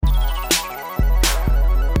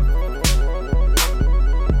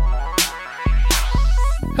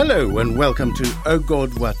Hello and welcome to Oh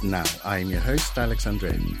God, What Now? I am your host, Alex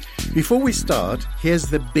Andre. Before we start, here's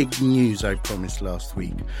the big news I promised last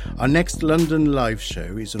week. Our next London live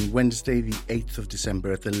show is on Wednesday, the 8th of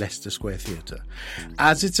December at the Leicester Square Theatre.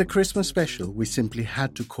 As it's a Christmas special, we simply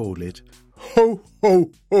had to call it Ho, Ho,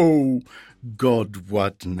 Ho, God,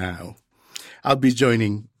 What Now? I'll be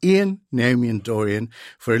joining Ian, Naomi and Dorian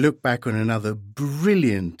for a look back on another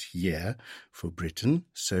brilliant year for Britain.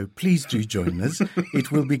 So please do join us.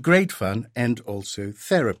 It will be great fun and also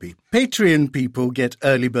therapy. Patreon people get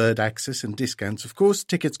early bird access and discounts. Of course,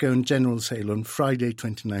 tickets go on general sale on Friday,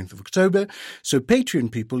 29th of October. So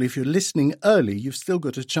Patreon people, if you're listening early, you've still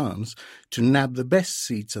got a chance to nab the best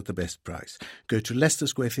seats at the best price. Go to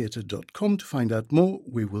leicestersquaretheatre.com to find out more.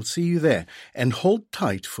 We will see you there. And hold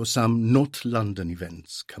tight for some Not London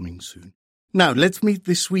events coming soon. Now, let's meet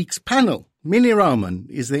this week's panel. Minnie Rahman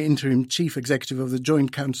is the interim chief executive of the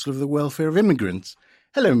Joint Council of the Welfare of Immigrants.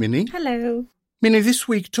 Hello, Minnie. Hello. Minnie, this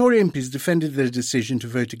week Tory MPs defended their decision to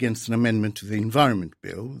vote against an amendment to the Environment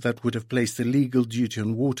Bill that would have placed a legal duty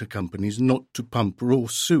on water companies not to pump raw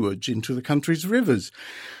sewage into the country's rivers.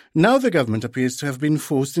 Now the government appears to have been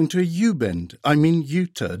forced into a U-turn.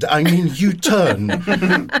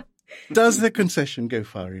 Does the concession go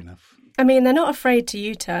far enough? I mean, they're not afraid to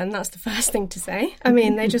U-turn, that's the first thing to say. I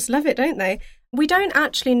mean, they just love it, don't they? We don't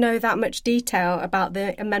actually know that much detail about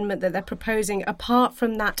the amendment that they're proposing, apart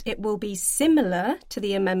from that it will be similar to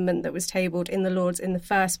the amendment that was tabled in the Lords in the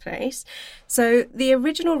first place. So the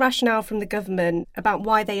original rationale from the government about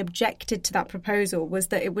why they objected to that proposal was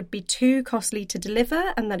that it would be too costly to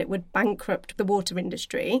deliver and that it would bankrupt the water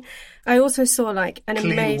industry. I also saw like an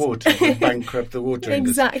amazing... Clean water would bankrupt the water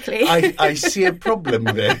Exactly. industry. I see a problem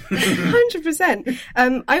there. 100%.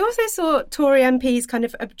 I also saw Tory MPs kind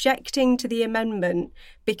of objecting to the amendment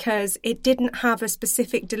because it didn't have a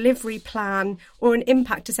specific delivery plan or an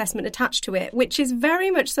impact assessment attached to it, which is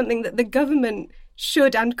very much something that the government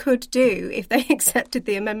should and could do if they accepted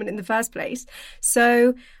the amendment in the first place.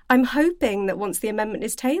 So I'm hoping that once the amendment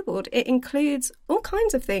is tabled, it includes all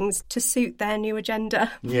kinds of things to suit their new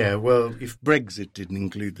agenda. Yeah, well, if Brexit didn't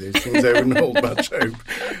include those things, I wouldn't hold much hope.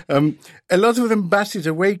 A lot of them batted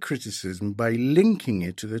away criticism by linking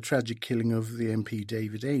it to the tragic killing of the MP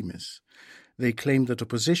David Amess. They claimed that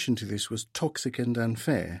opposition to this was toxic and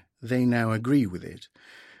unfair. They now agree with it.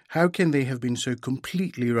 How can they have been so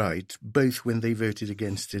completely right, both when they voted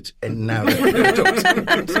against it and now they're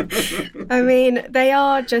toxic? I mean, they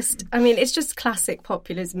are just, it's just classic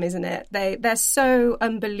populism, isn't it? They're so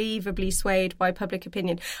unbelievably swayed by public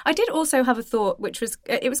opinion. I did also have a thought,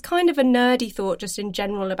 it was kind of a nerdy thought just in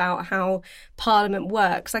general about how Parliament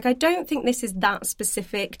works. Like, I don't think this is that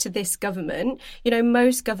specific to this government. You know,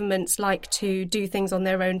 most governments like to do things on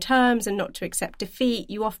their own terms and not to accept defeat.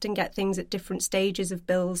 You often get things at different stages of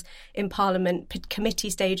bills in Parliament, committee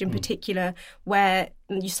stage in particular, where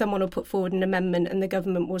someone will put forward an amendment and the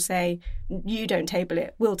government will say, you don't table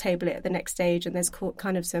it, we'll table it at the next stage, and there's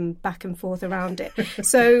kind of some back and forth around it.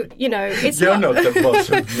 So, you know, it's You're not the boss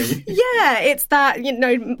of me. Yeah, it's that, you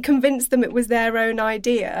know, convince them it was their own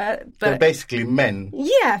idea. But they're basically men.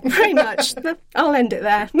 Yeah, pretty much. I'll end it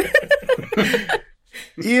there.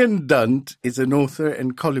 Ian Dunt is an author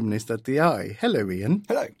and columnist at The Eye. Hello, Ian.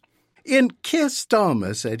 Hello. Ian, Keir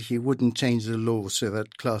Starmer said he wouldn't change the law so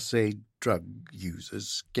that Class A drug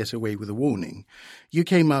users get away with a warning. You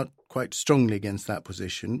came out quite strongly against that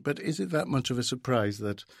position, but is it that much of a surprise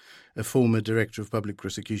that a former Director of Public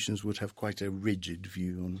Prosecutions would have quite a rigid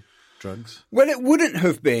view on drugs? Well, it wouldn't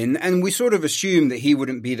have been, and we sort of assumed that he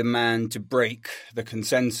wouldn't be the man to break the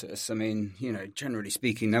consensus. I mean, you know, generally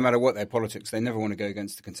speaking, no matter what their politics, they never want to go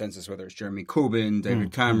against the consensus, whether it's Jeremy Corbyn,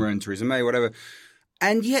 David Cameron, Theresa May, whatever.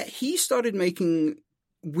 And yet he started making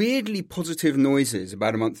weirdly positive noises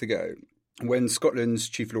about a month ago when Scotland's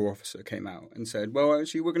chief law officer came out and said, well,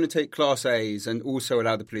 actually, we're going to take Class A's and also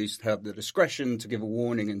allow the police to have the discretion to give a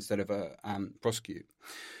warning instead of prosecute.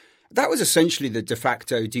 That was essentially the de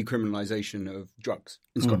facto decriminalisation of drugs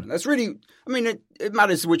in Scotland. That's really, I mean, it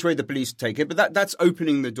matters which way the police take it, but that's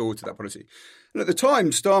opening the door to that policy. And at the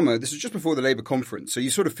time, Starmer, this was just before the Labour conference, so you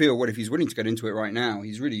sort of feel, what if he's willing to get into it right now?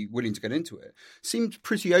 He's really willing to get into it. Seemed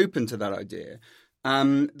pretty open to that idea.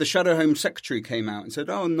 The Shadow Home Secretary came out and said,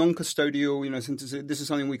 non-custodial, you know, this is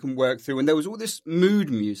something we can work through. And there was all this mood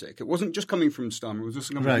music. It wasn't just coming from Starmer, it was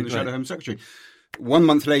also coming from the Shadow Home Secretary. 1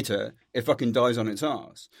 month later, it fucking dies on its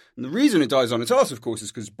arse. And the reason it dies on its arse, of course,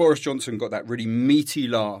 is because Boris Johnson got that really meaty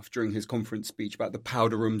laugh during his conference speech about the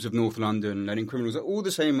powder rooms of North London, letting criminals, all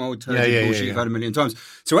the same old terms of bullshit you've had a million times.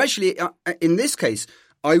 So actually, in this case,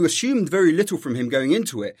 I assumed very little from him going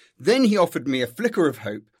into it. Then he offered me a flicker of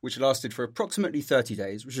hope, which lasted for approximately 30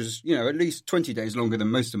 days, which is, at least 20 days longer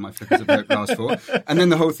than most of my flickers of hope last for. And then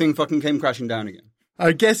the whole thing fucking came crashing down again.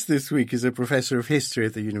 Our guest this week is a professor of history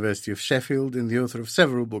at the University of Sheffield and the author of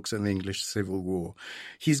several books on the English Civil War.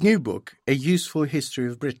 His new book, A Useful History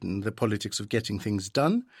of Britain, The Politics of Getting Things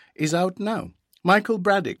Done, is out now. Michael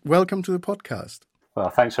Braddock, welcome to the podcast.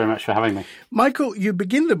 Well, thanks very much for having me. Michael, you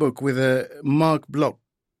begin the book with a Mark Bloch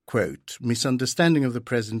quote, "Misunderstanding of the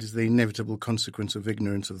present is the inevitable consequence of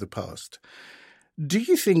ignorance of the past." Do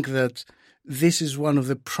you think that this is one of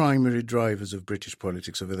the primary drivers of British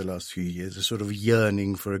politics over the last few years, a sort of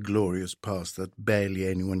yearning for a glorious past that barely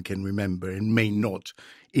anyone can remember and may not,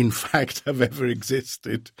 in fact, have ever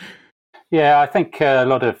existed? Yeah, I think a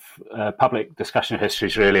lot of public discussion of history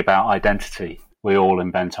is really about identity. We all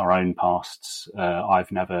invent our own pasts.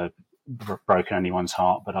 I've never broken anyone's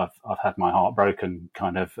heart, but I've had my heart broken,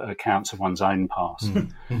 kind of accounts of one's own past.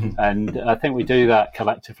 And I think we do that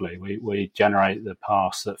collectively. We generate the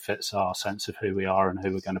past that fits our sense of who we are and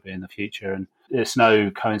who we're going to be in the future. And it's no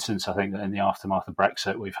coincidence, I think, that in the aftermath of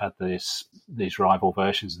Brexit, we've had these rival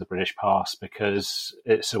versions of the British past, because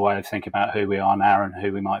it's a way of thinking about who we are now and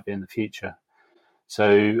who we might be in the future.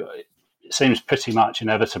 So it seems pretty much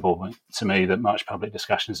inevitable to me that much public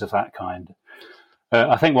discussion is of that kind.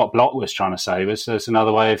 I think what Bloch was trying to say was there's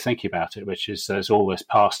another way of thinking about it, which is there's all this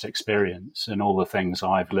past experience and all the things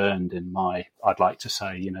I've learned in my, I'd like to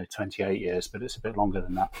say, 28 years, but it's a bit longer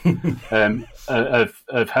than that,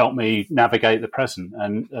 have helped me navigate the present.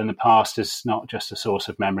 And the past is not just a source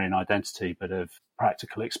of memory and identity, but of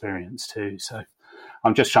practical experience too. So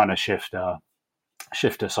I'm just trying to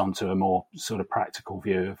shift us onto a more sort of practical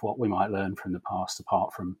view of what we might learn from the past,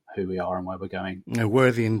 apart from who we are and where we're going. A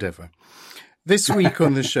worthy endeavour. This week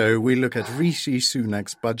on the show, we look at Rishi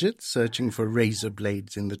Sunak's budget, searching for razor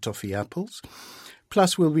blades in the toffee apples.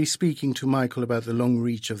 Plus, we'll be speaking to Michael about the long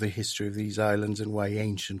reach of the history of these islands and why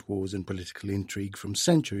ancient wars and political intrigue from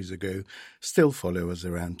centuries ago still follow us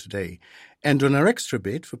around today. And on our extra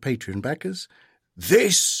bit for Patreon backers,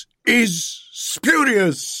 this is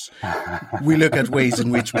spurious! We look at ways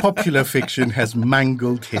in which popular fiction has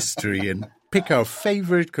mangled history and pick our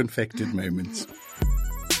favourite confected moments.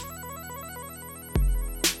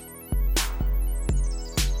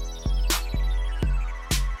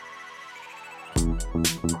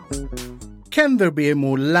 Can there be a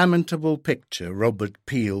more lamentable picture, Robert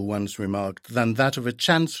Peel once remarked, than that of a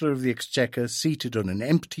Chancellor of the Exchequer seated on an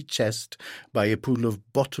empty chest by a pool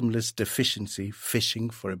of bottomless deficiency fishing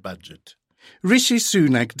for a budget? Rishi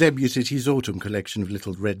Sunak debuted his autumn collection of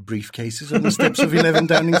little red briefcases on the steps of 11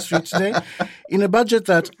 Downing Street today, in a budget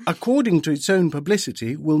that, according to its own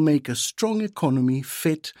publicity, will make a strong economy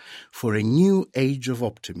fit for a new age of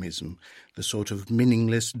optimism, the sort of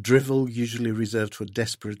meaningless drivel usually reserved for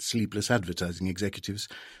desperate, sleepless advertising executives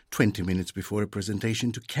 20 minutes before a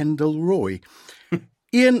presentation to Kendall Roy.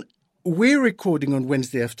 Ian, we're recording on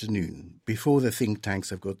Wednesday afternoon, before the think tanks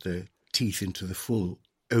have got their teeth into the full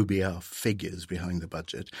OBR figures behind the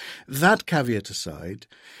budget. That caveat aside,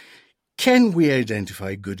 can we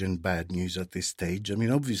identify good and bad news at this stage? I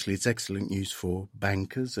mean, obviously it's excellent news for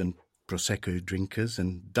bankers and Prosecco drinkers,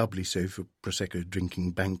 and doubly so for Prosecco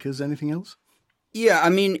drinking bankers. Anything else? Yeah, I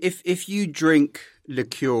mean, if you drink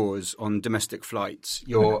liqueurs on domestic flights,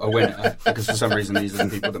 you're a winner, because for some reason these are the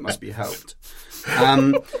people that must be helped.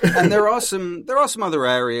 And there are some other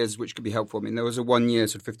areas which could be helpful. I mean, there was a 1 year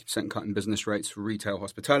sort of 50% cut in business rates for retail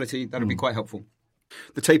hospitality. That would be quite helpful.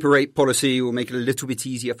 The taper rate policy will make it a little bit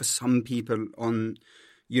easier for some people on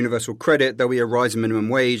universal credit. There'll be a rise in minimum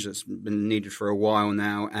wage that's been needed for a while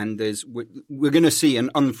now, and we're going to see an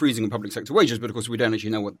unfreezing of public sector wages, but of course we don't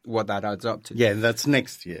actually know what that adds up to. Yeah, that's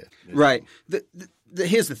next year. Right.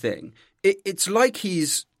 Here's the thing. It's like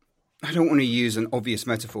he's, I don't want to use an obvious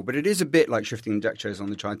metaphor, but it is a bit like shifting deck chairs on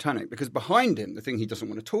the Titanic, because behind him, the thing he doesn't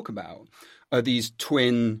want to talk about are these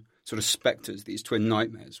twin sort of spectres, these twin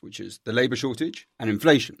nightmares, which is the labour shortage and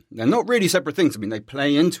inflation. They're not really separate things. I mean, they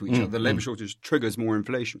play into each other. The labour shortage triggers more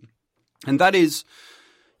inflation. And that is,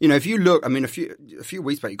 if you look, I mean, a few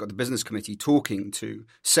weeks back, you got the business committee talking to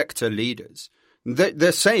sector leaders.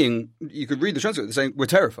 They're saying, you could read the transcript, they're saying, we're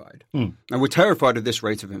terrified. And we're terrified of this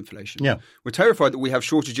rate of inflation. Yeah. We're terrified that we have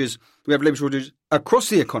shortages, we have labour shortages across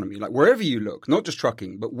the economy, like wherever you look, not just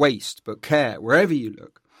trucking, but waste, but care, wherever you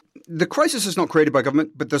look. The crisis is not created by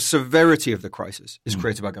government, but the severity of the crisis is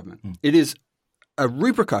created by government. It is a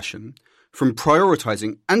repercussion from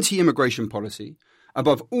prioritising anti-immigration policy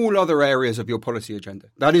above all other areas of your policy agenda.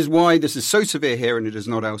 That is why this is so severe here and it is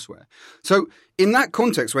not elsewhere. So in that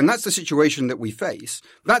context, when that's the situation that we face,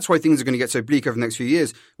 that's why things are going to get so bleak over the next few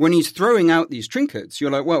years. When he's throwing out these trinkets,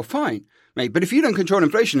 you're like, well, fine, mate, but if you don't control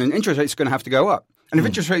inflation, then interest rates are going to have to go up. And if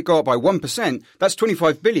interest rates go up by 1%, that's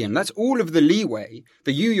 25 billion. That's all of the leeway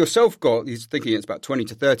that you yourself got. He's thinking it's about 20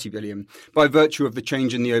 to 30 billion by virtue of the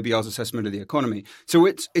change in the OBR's assessment of the economy. So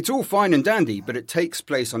it's all fine and dandy, but it takes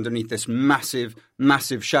place underneath this massive,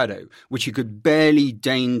 massive shadow, which he could barely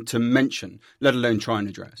deign to mention, let alone try and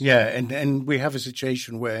address. Yeah, and we have a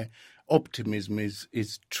situation where optimism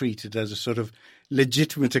is treated as a sort of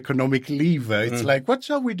legitimate economic lever. It's like, what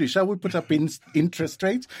shall we do? Shall we put up interest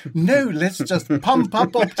rates? No, let's just pump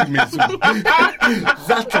up optimism.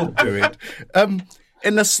 That'll do it.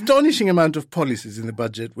 An astonishing amount of policies in the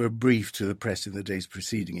budget were briefed to the press in the days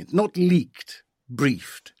preceding it. Not leaked,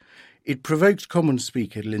 briefed. It provoked Common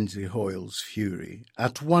Speaker Lindsay Hoyle's fury.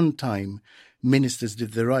 At one time, ministers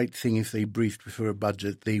did the right thing if they briefed before a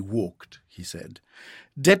budget. They walked, he said.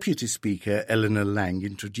 Deputy Speaker Eleanor Lang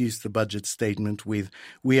introduced the budget statement with,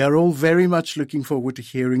 "We are all very much looking forward to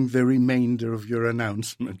hearing the remainder of your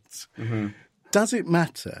announcements." Mm-hmm. Does it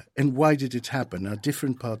matter? And why did it happen? Are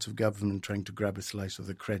different parts of government trying to grab a slice of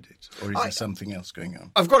the credit? Or is there something else going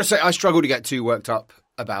on? I've got to say, I struggle to get too worked up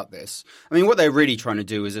about this. I mean, what they're really trying to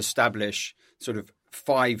do is establish sort of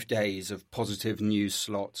 5 days of positive news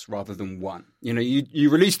slots rather than one. You know, you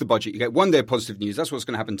release the budget, you get 1 day of positive news. That's what's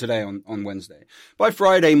going to happen today on Wednesday. By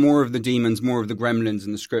Friday, more of the demons, more of the gremlins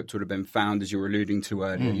in the script would have been found, as you were alluding to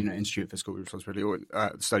earlier. You know, Institute of Fiscal Responsibility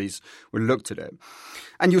studies would have looked at it.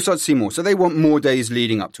 And you'll start to see more. So they want more days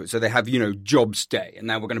leading up to it. So they have, you know, jobs day, and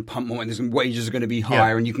now we're going to pump more, and wages are going to be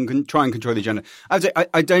higher, and you can try and control the agenda.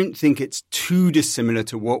 I don't think it's too dissimilar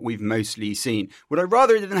to what we've mostly seen. Would I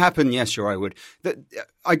rather it didn't happen? Yes, sure, I would.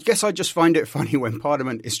 I guess I just find it funny when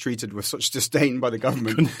Parliament is treated with such disdain by the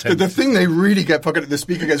government. The thing they really get the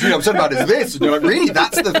Speaker gets really upset about is this. And you're like, really?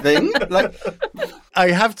 That's the thing? Like,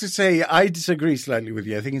 I have to say, I disagree slightly with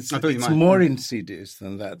you. I think it's more insidious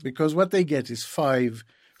than that, because what they get is 5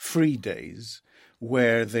 free days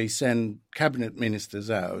where they send cabinet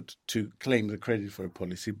ministers out to claim the credit for a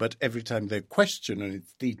policy, but every time they question on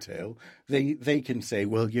its detail, they can say,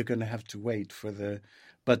 well, you're going to have to wait for the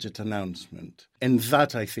budget announcement. And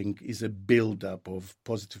that, I think, is a build-up of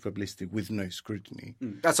positive publicity with no scrutiny.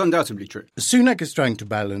 That's undoubtedly true. Sunak is trying to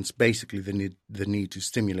balance basically the need to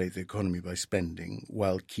stimulate the economy by spending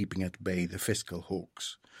while keeping at bay the fiscal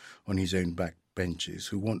hawks on his own backbenches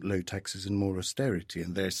who want low taxes and more austerity,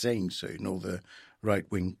 and they're saying so in all the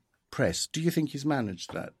right-wing press. Do you think he's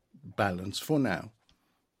managed that balance for now?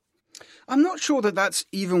 I'm not sure that that's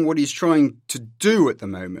even what he's trying to do at the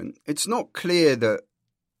moment. It's not clear that,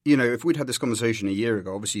 you know, if we'd had this conversation a year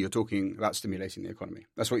ago, obviously you're talking about stimulating the economy.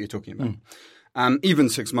 That's what you're talking about. Even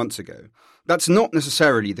 6 months ago. That's not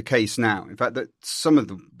necessarily the case now. In fact, that some of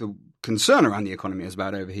the concern around the economy is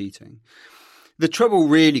about overheating. The trouble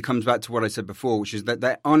really comes back to what I said before, which is that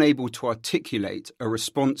they're unable to articulate a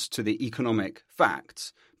response to the economic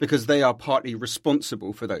facts because they are partly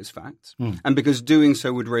responsible for those facts, and because doing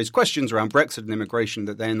so would raise questions around Brexit and immigration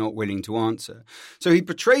that they're not willing to answer. So he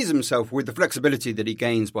portrays himself with the flexibility that he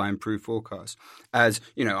gains by improved forecasts as,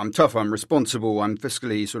 you know, I'm tough, I'm responsible, I'm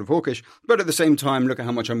fiscally sort of hawkish, but at the same time, look at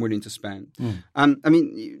how much I'm willing to spend. I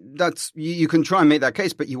mean, that's you can try and make that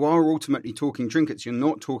case, but you are ultimately talking trinkets. You're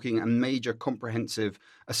not talking a major comprehensive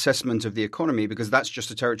assessment of the economy, because that's just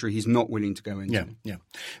a territory he's not willing to go into. Yeah.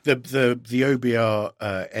 The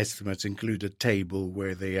OBR estimates include a table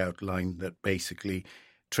where they outline that basically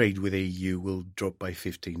trade with EU will drop by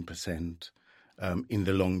 15% in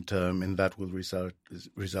the long term, and that will result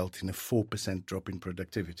in a 4% drop in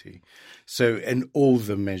productivity. So, and all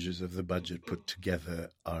the measures of the budget put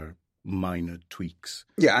together are minor tweaks.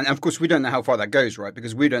 Yeah, and of course we don't know how far that goes, right?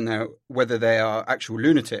 Because we don't know whether they are actual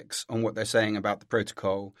lunatics on what they're saying about the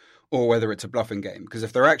protocol or whether it's a bluffing game. Because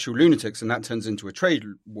if they're actual lunatics and that turns into a trade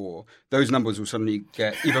war, those numbers will suddenly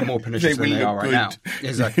get even more pernicious than they are right now.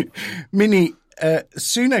 Exactly. Minnie,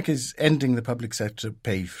 Sunak is ending the public sector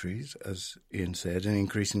pay freeze, as Ian said, and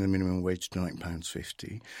increasing the minimum wage to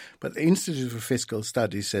 £9.50. But the Institute for Fiscal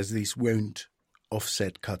Studies says these won't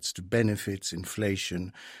offset cuts to benefits,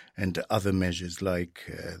 inflation, and other measures like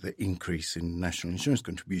the increase in national insurance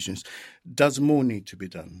contributions, does more need to be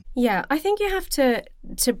done? Yeah, I think you have to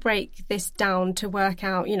break this down to work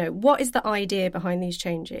out, what is the idea behind these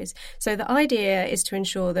changes? So the idea is to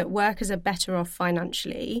ensure that workers are better off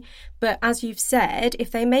financially. But as you've said,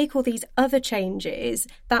 if they make all these other changes,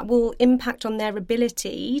 that will impact on their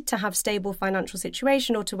ability to have stable financial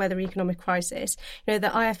situation or to weather economic crisis.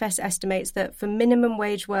 The IFS estimates that for minimum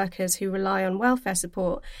wage workers who rely on welfare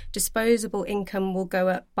support, disposable income will go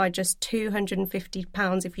up by just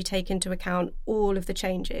 £250 if you take into account all of the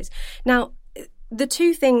changes. Now, the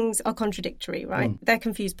two things are contradictory, right? They're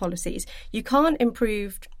confused policies. You can't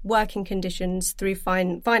improve working conditions through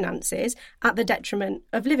finances at the detriment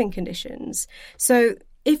of living conditions. So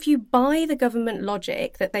if you buy the government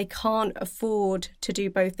logic that they can't afford to do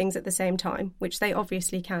both things at the same time, which they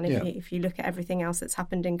obviously can if you look at everything else that's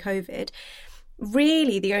happened in COVID,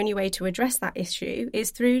 really the only way to address that issue is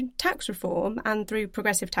through tax reform and through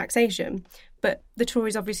progressive taxation. But the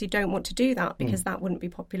Tories obviously don't want to do that because that wouldn't be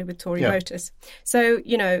popular with Tory voters. So,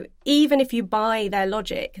 even if you buy their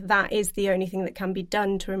logic, that is the only thing that can be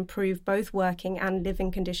done to improve both working and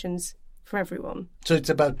living conditions for everyone. So it's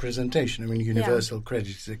about presentation. Universal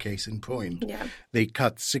Credit is a case in point. Yeah. They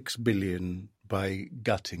cut £6 billion by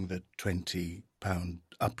gutting the £20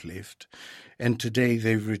 uplift. And today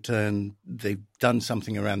they've done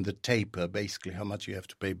something around the taper, basically how much you have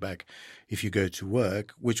to pay back if you go to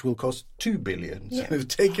work, which will cost £2 billion. So they've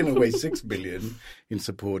taken away £6 billion in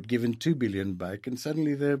support, given £2 billion back, and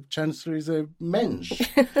suddenly the Chancellor is a mensch.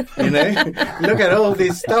 Look at all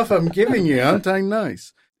this stuff I'm giving you, aren't I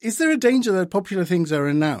nice? Is there a danger that popular things are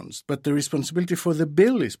announced, but the responsibility for the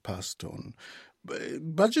bill is passed on?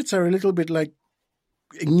 Budgets are a little bit like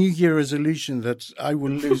a New Year resolution that I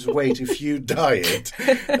will lose weight if you diet.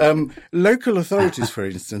 Local authorities, for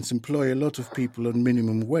instance, employ a lot of people on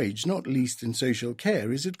minimum wage, not least in social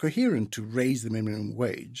care. Is it coherent to raise the minimum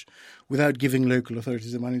wage without giving local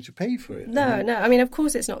authorities the money to pay for it? No. Of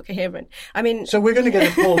course it's not coherent. So we're going to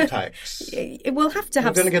get a poll tax. We'll have to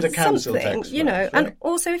have something. We're going to get a council tax. Right? And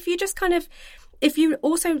also if you just if you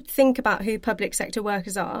also think about who public sector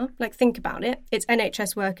workers are, think about it, it's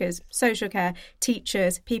NHS workers, social care,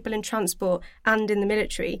 teachers, people in transport and in the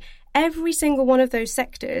military. Every single one of those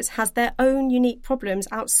sectors has their own unique problems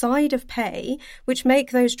outside of pay, which make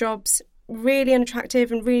those jobs really unattractive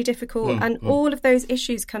and really difficult. All of those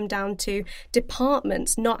issues come down to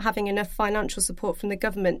departments not having enough financial support from the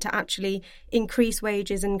government to actually increase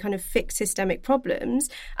wages and kind of fix systemic problems.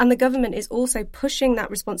 And the government is also pushing that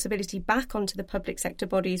responsibility back onto the public sector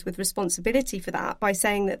bodies with responsibility for that by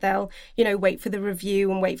saying that they'll, wait for the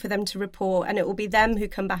review and wait for them to report. And it will be them who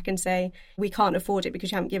come back and say, we can't afford it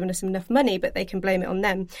because you haven't given us enough money, but they can blame it on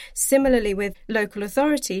them. Similarly with local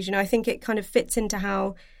authorities, I think it kind of fits into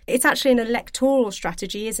how it's actually an electoral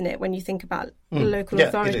strategy, isn't it, when you think about local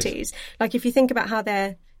authorities? If you think about how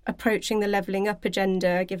they're approaching the levelling up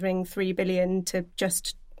agenda, giving £3 billion to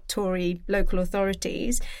just Tory local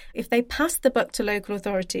authorities, if they pass the buck to local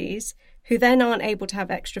authorities, who then aren't able to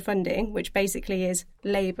have extra funding, which basically is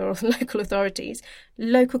Labour or local authorities,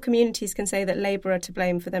 local communities can say that Labour are to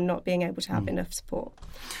blame for them not being able to have enough support.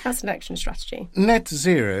 That's an election strategy. Net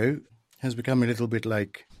zero has become a little bit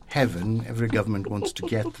like heaven. Every government wants to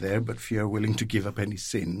get there, but few are willing to give up any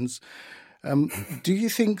sins. Do you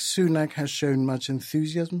think Sunak has shown much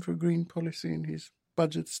enthusiasm for green policy in his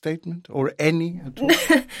budget statement, or any at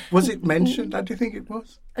all? Was it mentioned? Do you think it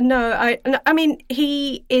was? No, I mean,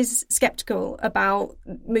 he is sceptical about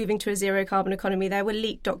moving to a zero carbon economy. There were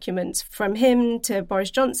leaked documents from him to Boris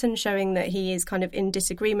Johnson showing that he is kind of in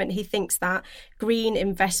disagreement. He thinks that green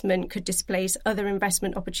investment could displace other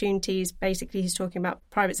investment opportunities. Basically, he's talking about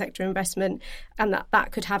private sector investment, and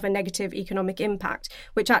that could have a negative economic impact,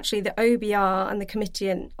 which actually the OBR and the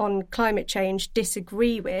Committee on Climate Change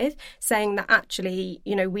disagree with, saying that actually,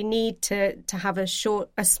 we need to have a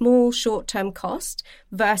small short-term cost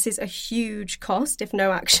versus a huge cost if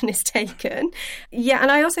no action is taken. Yeah,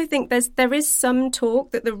 and I also think there is some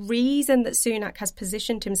talk that the reason that Sunak has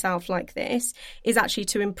positioned himself like this is actually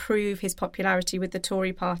to improve his popularity with the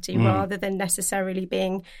Tory party rather than necessarily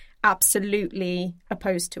being absolutely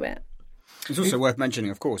opposed to it. It's also worth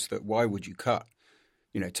mentioning, of course, that why would you cut,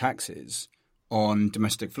 taxes on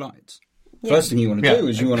domestic flights? Yeah. First thing you want to do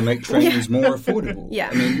is you want to make trains more affordable. Yeah.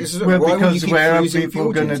 I mean, this is because where are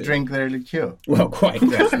people going to drink their liqueur? Well, quite.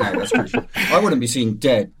 Yes, no, that's crucial. I wouldn't be seen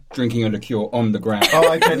dead drinking a liqueur on the ground.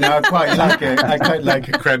 I quite like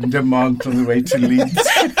a creme de menthe on the way to Leeds.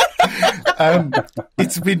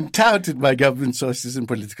 It's been touted by government sources and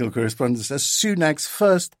political correspondents as Sunak's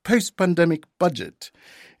first post-pandemic budget.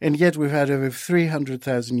 And yet we've had over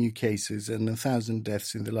 300,000 new cases and 1,000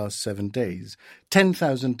 deaths in the last 7 days.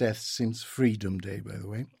 10,000 deaths since Freedom Day, by the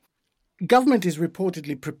way. Government is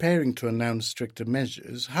reportedly preparing to announce stricter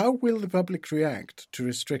measures. How will the public react to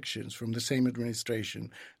restrictions from the same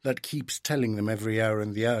administration that keeps telling them every hour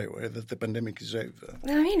in the hour that the pandemic is over?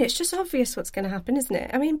 I mean, it's just obvious what's going to happen, isn't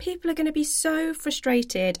it? I mean, people are going to be so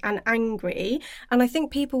frustrated and angry, and I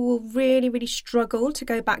think people will really, really struggle to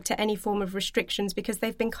go back to any form of restrictions because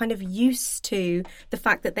they've been kind of used to the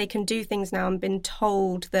fact that they can do things now and been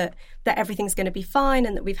told that everything's going to be fine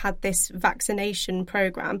and that we've had this vaccination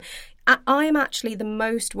programme. I'm actually the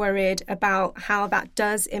most worried about how that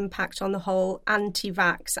does impact on the whole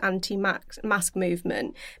anti-vax, anti-mask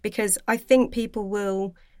movement, because I think people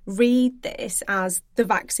will read this as the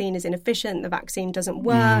vaccine is inefficient, the vaccine doesn't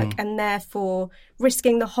work, and therefore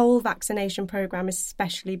risking the whole vaccination programme,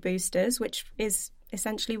 especially boosters, which is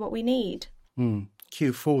essentially what we need.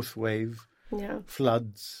 Cue fourth wave,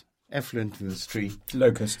 floods, effluent in the street.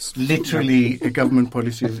 Locusts. Literally a government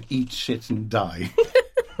policy of eat shit and die.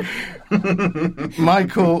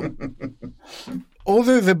 Michael,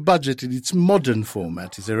 although the budget in its modern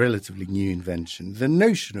format is a relatively new invention, the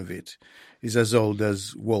notion of it is as old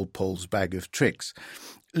as Walpole's bag of tricks.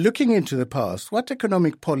 Looking into the past, what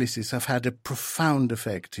economic policies have had a profound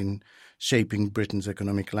effect in shaping Britain's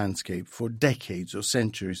economic landscape for decades or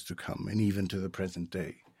centuries to come, and even to the present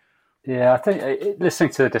day? Yeah, I think listening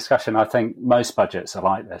to the discussion, I think most budgets are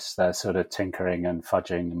like this. They're sort of tinkering and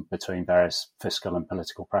fudging between various fiscal and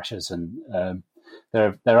political pressures, and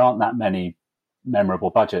there aren't that many memorable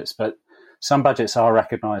budgets. But some budgets are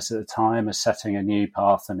recognised at the time as setting a new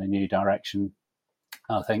path and a new direction.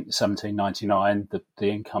 I think 1799, the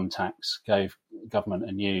income tax gave government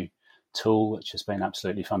a new tool, which has been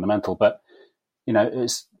absolutely fundamental. But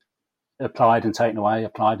it's applied and taken away,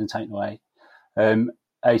 applied and taken away.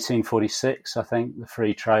 1846, I think, the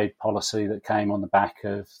free trade policy that came on the back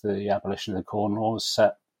of the abolition of the Corn Laws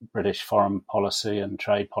set British foreign policy and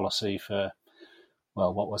trade policy for,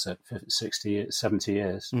 70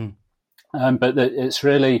 years. But it's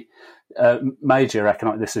really major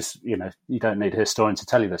economic. This is, you don't need a historian to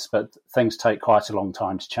tell you this, but things take quite a long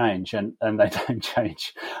time to change, and they don't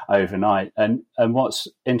change overnight. And what's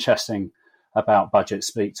interesting about budget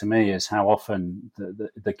speak to me is how often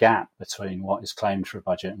the gap between what is claimed for a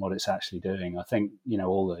budget and what it's actually doing. I think,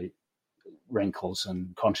 all the wrinkles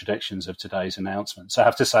and contradictions of today's announcement. So I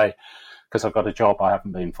have to say, because I've got a job, I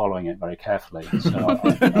haven't been following it very carefully. So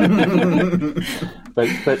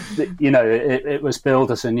it was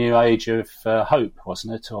billed as a new age of hope,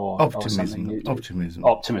 wasn't it? Or optimism,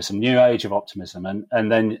 new age of optimism.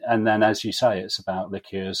 And then, as you say, it's about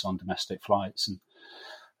liqueurs on domestic flights. And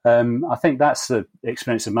I think that's the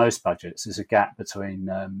experience of most budgets. There's a gap between,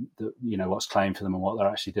 what's claimed for them and what they're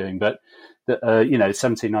actually doing. But,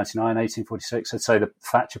 1799, 1846, I'd say the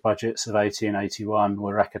Thatcher budgets of 80 and 81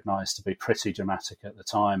 were recognised to be pretty dramatic at the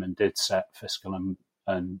time and did set fiscal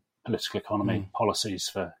and political economy policies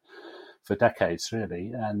for decades,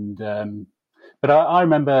 really. And but I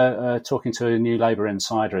remember talking to a New Labour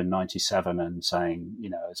insider in 97 and saying,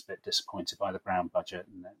 I was a bit disappointed by the Brown budget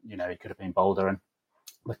and, he could have been bolder. And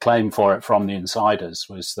the claim for it from the insiders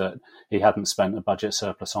was that he hadn't spent a budget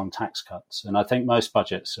surplus on tax cuts. And I think most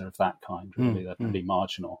budgets are of that kind, really. They're pretty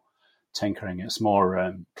marginal tinkering. It's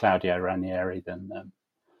more Claudio Ranieri than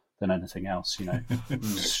anything else,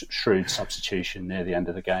 shrewd substitution near the end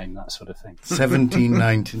of the game, that sort of thing.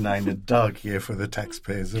 1799, a dark year for the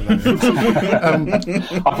taxpayers.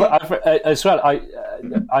 As well,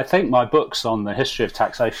 I think my books on the history of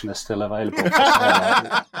taxation are still available.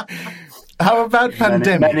 How about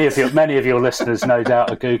pandemic? Many of your listeners, no doubt,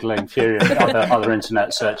 are Googling Fury and other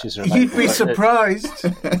internet searches are available. You'd be surprised.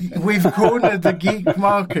 We've cornered the geek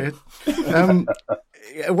market.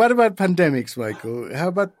 What about pandemics, Michael? How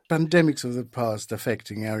about pandemics of the past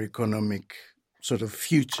affecting our economic sort of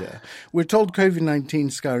future? We're told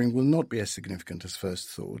COVID-19 scarring will not be as significant as first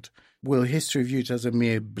thought. Will history view it as a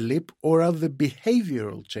mere blip, or are the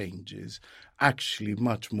behavioural changes actually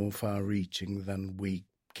much more far-reaching than we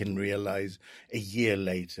can realise a year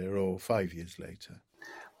later or 5 years later?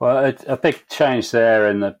 Well, a big change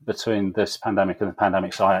there between this pandemic and the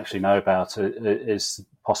pandemics I actually know about is the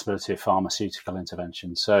possibility of pharmaceutical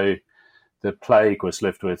intervention. So the plague was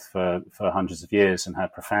lived with for hundreds of years and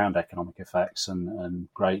had profound economic effects and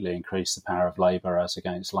greatly increased the power of labour as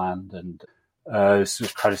against land, and was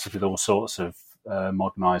credited with all sorts of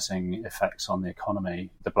modernising effects on the economy.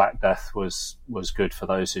 The Black Death was good for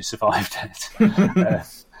those who survived it.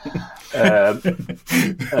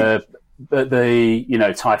 But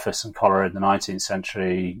the typhus and cholera in the 19th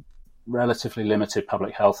century, relatively limited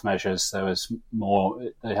public health measures. There was more;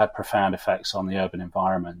 they had profound effects on the urban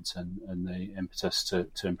environment and the impetus to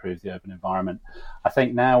improve the urban environment. I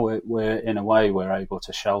think now we're in a way we're able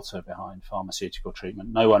to shelter behind pharmaceutical treatment.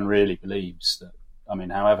 No one really believes that. I mean,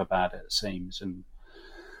 however bad it seems and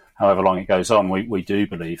however long it goes on, we do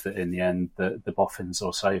believe that in the end the boffins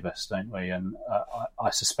will save us, don't we? And I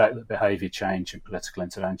suspect that behaviour change and political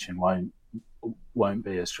intervention won't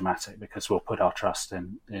be as dramatic because we'll put our trust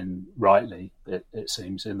in rightly, it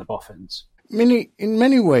seems, in the boffins. In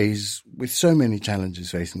many ways, with so many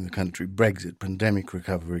challenges facing the country, Brexit, pandemic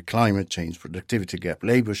recovery, climate change, productivity gap,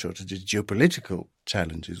 labour shortages, geopolitical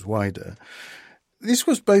challenges wider, this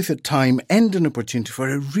was both a time and an opportunity for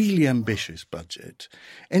a really ambitious budget.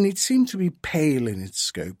 And it seemed to be pale in its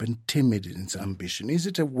scope and timid in its ambition. Is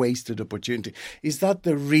it a wasted opportunity? Is that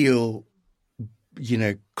the real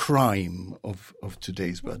crime of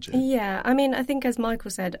today's budget? Yeah, I mean, I think as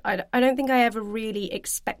Michael said, I don't think I ever really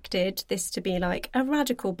expected this to be like a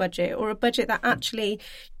radical budget or a budget that actually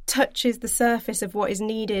touches the surface of what is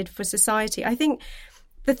needed for society. I think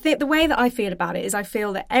the way that I feel about it is I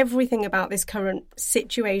feel that everything about this current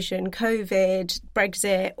situation, COVID,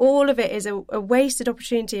 Brexit, all of it is a wasted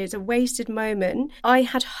opportunity. It's a wasted moment. I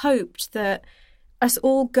had hoped that us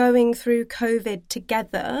all going through COVID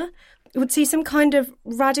together would see some kind of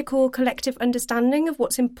radical collective understanding of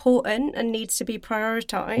what's important and needs to be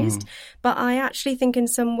prioritised. But I actually think in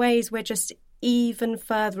some ways we're just even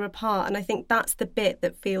further apart. And I think that's the bit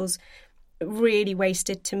that feels really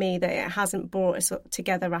wasted to me, that it hasn't brought us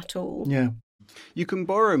together at all. Yeah. You can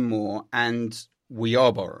borrow more, and we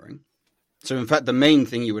are borrowing. So, in fact, the main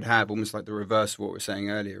thing you would have, almost like the reverse of what we were saying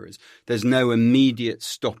earlier, is there's no immediate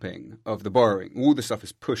stopping of the borrowing. All the stuff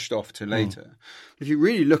is pushed off to later. If you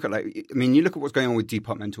really look at, you look at what's going on with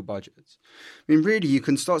departmental budgets. I mean, really, you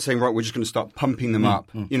can start saying, right, we're just going to start pumping them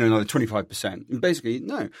up, another 25%. And basically,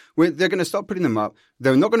 no, they're going to start putting them up.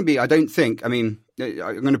 They're not going to be, I don't think, I'm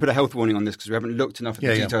going to put a health warning on this because we haven't looked enough at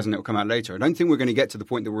the details and it will come out later. I don't think we're going to get to the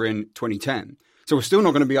point that we're in 2010. So we're still not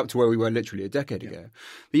going to be up to where we were literally a decade ago.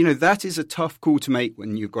 But, that is a tough call to make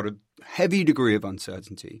when you've got a heavy degree of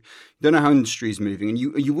uncertainty. You don't know how industry is moving. And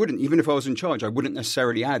you wouldn't, even if I was in charge, I wouldn't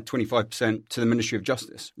necessarily add 25% to the Ministry of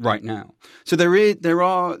Justice right now. So there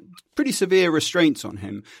are pretty severe restraints on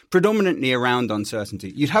him, predominantly around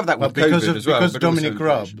uncertainty. You'd have that with COVID as well. Because Dominic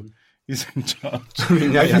Raab is in charge.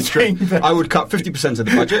 That's true. I would cut 50% of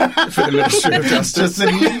the budget for the Ministry of Justice.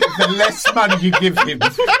 The less money you give him,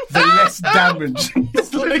 the less damage.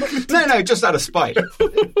 No, just out of spite.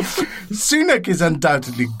 Sunak is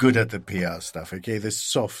undoubtedly good at the PR stuff, okay? The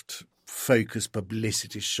soft, focused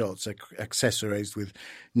publicity shots accessorized with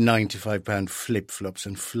 £95 flip-flops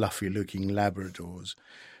and fluffy-looking Labradors.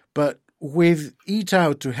 But with Eat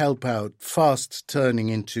Out to Help Out fast turning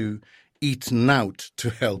into Eaten Out to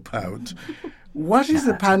Help Out, what is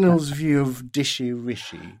the panel's view of Dishy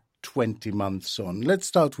Rishi 20 months on? Let's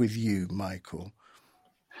start with you, Michael.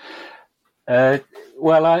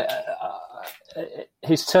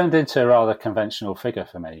 He's turned into a rather conventional figure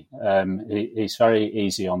for me. He's very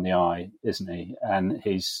easy on the eye, isn't he? And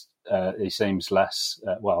he seems less,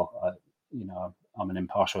 I'm an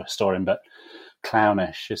impartial historian, but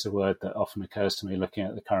clownish is a word that often occurs to me looking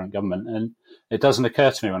at the current government. And it doesn't occur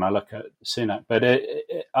to me when I look at Sunak. But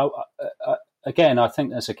again, I think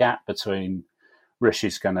there's a gap between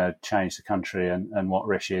Rishi's going to change the country and what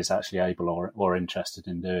Rishi is actually able or interested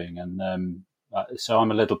in doing. And so I'm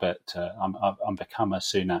a little bit, I'm become a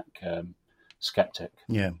Sunak skeptic.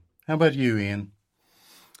 Yeah. How about you, Ian?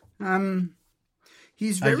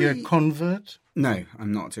 He's very... Are you a convert? No,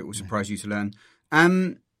 I'm not. It will surprise you to learn.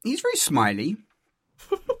 He's very smiley.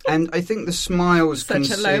 And I think the smiles such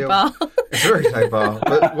a low bar. It's a very low bar,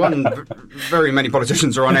 but one very many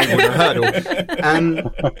politicians are unable to hurdle.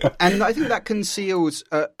 And I think that conceals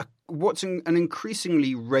what's an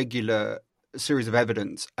increasingly regular series of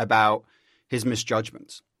evidence about his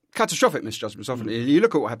misjudgments. Catastrophic misjudgments often. You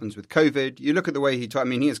look at what happens with COVID, you look at the way he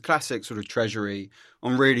he has classic sort of treasury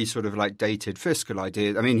on really sort of like dated fiscal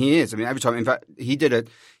ideas. He is. Every time, in fact, he did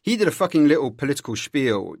a fucking little political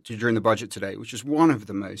spiel during the budget today, which is one of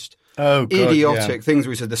the most idiotic things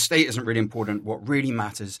where he said the state isn't really important. What really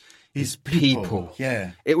matters His people.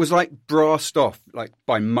 Yeah. It was like brassed off, like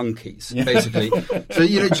by monkeys, basically. So,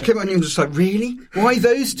 just came on and you're just like, really? Why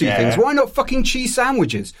those two things? Why not fucking cheese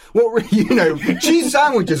sandwiches? Cheese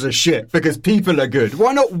sandwiches are shit because people are good.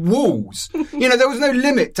 Why not walls? There was no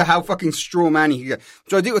limit to how fucking straw man he could go.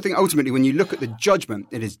 So I do think ultimately when you look at the judgment,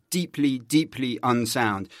 it is deeply, deeply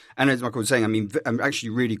unsound. And as Michael was saying, I mean, I'm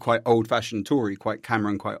actually really quite old-fashioned Tory, quite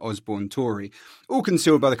Cameron, quite Osborne Tory, all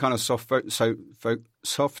concealed by the kind of soft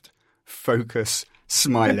focus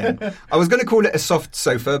smiling. I was going to call it a soft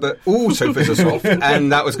sofa, but all sofas are soft,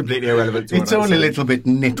 and that was completely irrelevant to It's all a little bit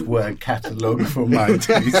knitwork catalogue for my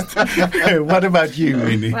taste. What about you,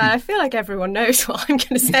 Minnie? Well, I feel like everyone knows what I'm going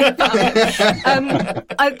to say about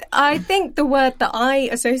it. I think the word that I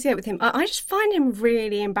associate with him, I just find him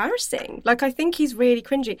really embarrassing. Like, I think he's really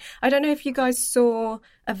cringy. I don't know if you guys saw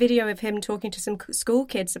a video of him talking to some school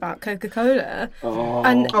kids about Coca-Cola.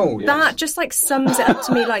 That just like sums it up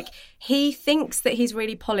to me. Like, he thinks that he's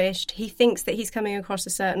really polished. He thinks that he's coming across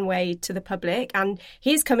a certain way to the public, and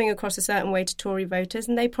he's coming across a certain way to Tory voters,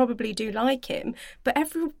 and they probably do like him. But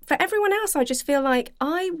for everyone else, I just feel like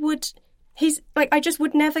I just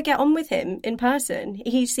would never get on with him in person.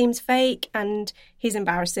 He seems fake and he's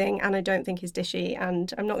embarrassing, and I don't think he's dishy,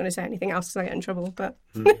 and I'm not going to say anything else because I get in trouble. But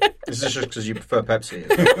Is this just because you prefer Pepsi?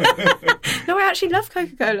 No, I actually love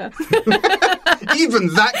Coca-Cola. Even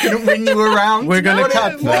that couldn't win you around. We're going to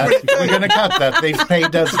cut that. We're going to cut that. They've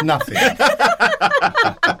paid us nothing.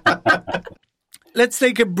 Let's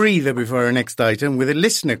take a breather before our next item with a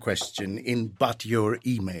listener question in But Your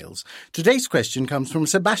Emails. Today's question comes from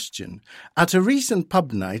Sebastian. At a recent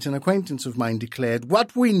pub night, an acquaintance of mine declared,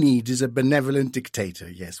 "What we need is a benevolent dictator."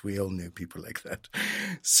 Yes, we all know people like that.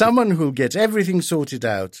 Someone who'll get everything sorted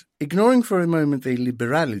out, ignoring for a moment the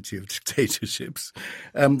liberality of dictatorships,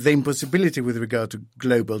 the impossibility with regard to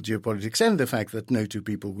global geopolitics, and the fact that no two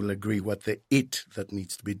people will agree what the it that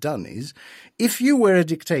needs to be done is. If you were a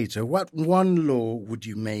dictator, what one law would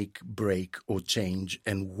you make, break, or change,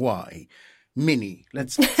 and why? Minnie,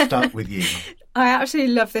 let's start with you. I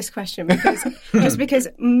absolutely love this question because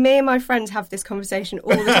me and my friends have this conversation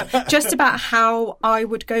all the time just about how I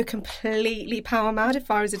would go completely power mad if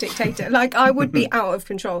I was a dictator. Like, I would be out of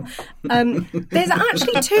control. There's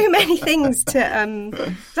actually too many things to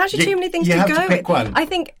You have to pick one. I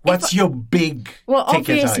think. What's your big Well,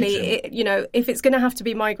 ticket obviously, item? If it's going to have to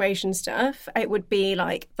be migration stuff, it would be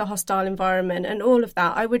like the hostile environment and all of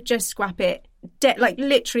that. I would just scrap it.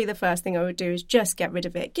 Literally the first thing I would do is just get rid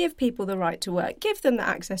of it. Give people the right to work. Give them the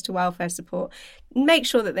access to welfare support. Make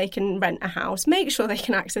sure that they can rent a house. Make sure they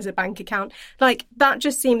can access a bank account. Like, that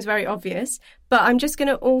just seems very obvious. But I'm just going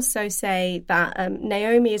to also say that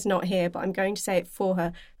Naomi is not here, but I'm going to say it for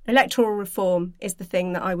her. Electoral reform is the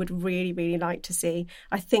thing that I would really, really like to see.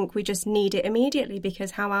 I think we just need it immediately,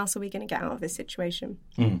 because how else are we going to get out of this situation?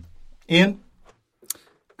 Ian?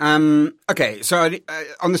 Okay, so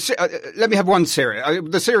let me have one serious.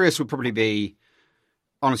 The serious would probably be,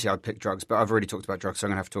 honestly, I'd pick drugs, but I've already talked about drugs, so I'm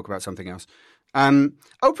going to have to talk about something else. I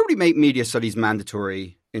would probably make media studies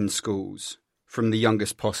mandatory in schools from the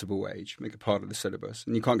youngest possible age, make it part of the syllabus,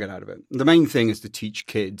 and you can't get out of it. The main thing is to teach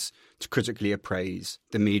kids to critically appraise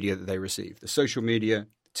the media that they receive, the social media,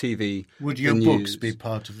 TV. Would your books be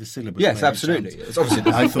part of the syllabus? Yes, absolutely. It's obviously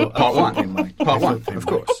I thought part one. Part one, of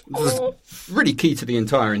course. This is really key to the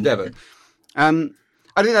entire endeavour. I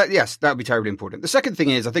think that would be terribly important. The second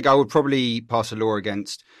thing is, I think I would probably pass a law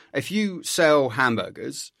against, if you sell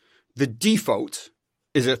hamburgers, the default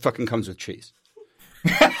is it fucking comes with cheese.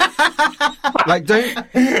 Like,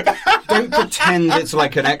 don't pretend it's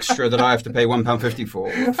like an extra that I have to pay £1.50 for.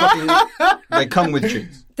 Fucking, they come with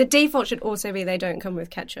cheese. The default should also be they don't come with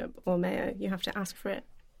ketchup or mayo. You have to ask for it.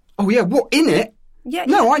 Oh yeah, what, in it? Yeah.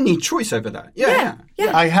 No, I need choice over that. Yeah.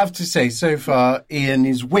 I have to say, so far, Ian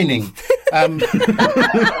is winning. Michael.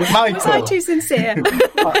 Was I too sincere?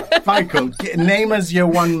 Michael, name us your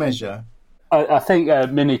one measure. I think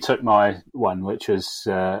Minnie took my one, which was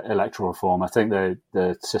electoral reform. I think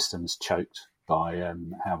the system's choked by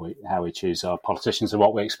how we choose our politicians and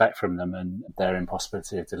what we expect from them, and their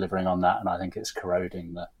impossibility of delivering on that. And I think it's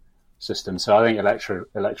corroding the system. So I think electoral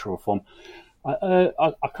reform.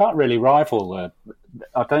 I can't really rival.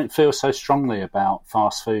 I don't feel so strongly about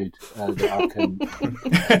fast food that I can.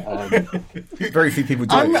 Very few people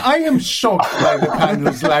do. I am shocked by the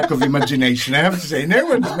panel's lack of imagination. I have to say, no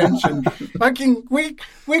one's mentioned.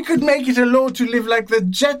 We could make it a law to live like the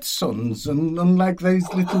Jetsons and like those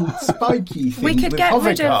little spiky things. We could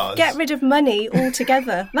with get rid of money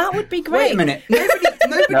altogether. That would be great. Wait a minute.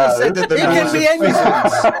 Nobody said that the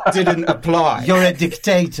laws didn't apply. You're a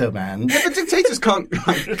dictator, man. Yeah, but dictators can't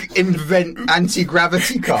invent anti-gravity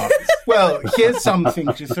gravity cards. Well, here's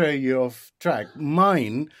something to throw you off track.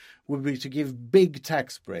 Mine would be to give big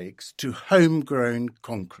tax breaks to homegrown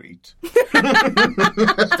concrete.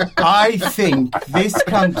 I think this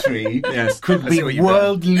country could be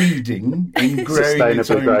world leading in growing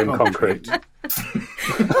its own grown concrete.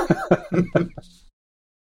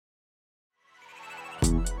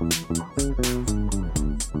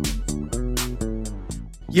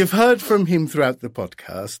 You've heard from him throughout the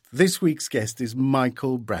podcast. This week's guest is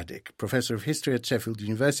Michael Braddock, Professor of History at Sheffield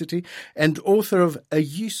University and author of A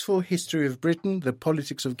Useful History of Britain, The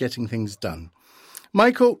Politics of Getting Things Done.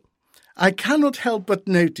 Michael, I cannot help but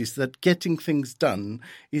notice that getting things done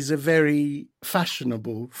is a very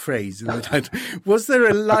fashionable phrase in the title. Was there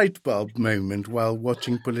a light bulb moment while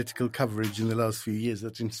watching political coverage in the last few years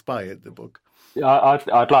that inspired the book?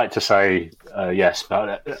 I'd like to say yes,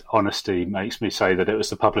 but honesty makes me say that it was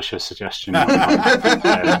the publisher's suggestion.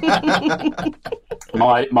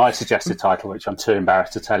 My suggested title, which I'm too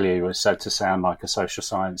embarrassed to tell you, was said to sound like a social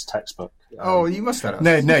science textbook. Oh, you must tell us.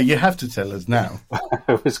 No, you have to tell us now.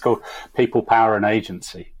 It was called People, Power and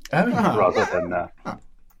Agency, rather than...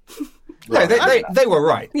 No, they were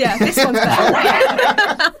right. Yeah, this one's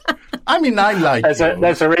better. I mean, I like it.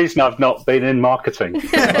 There's a reason I've not been in marketing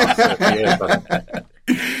for the last 30 years.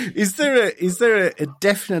 Is there a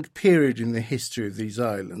definite period in the history of these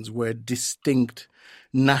islands where distinct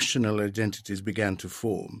national identities began to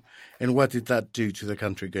form? And what did that do to the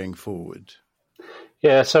country going forward?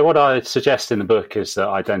 Yeah, so what I suggest in the book is that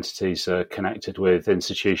identities are connected with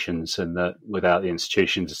institutions and that without the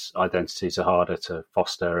institutions, identities are harder to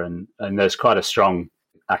foster. And there's quite a strong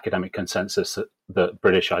academic consensus that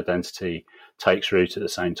British identity takes root at the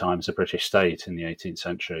same time as the British state in the 18th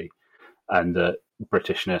century, and that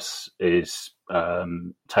Britishness is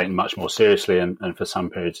taken much more seriously and for some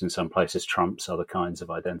periods in some places trumps other kinds of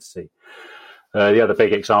identity. The other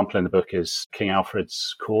big example in the book is King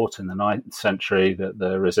Alfred's court in the 9th century, that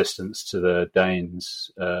the resistance to the Danes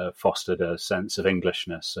fostered a sense of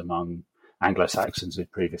Englishness among Anglo-Saxons who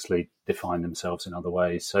previously defined themselves in other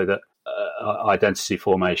ways, so that identity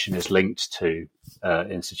formation is linked to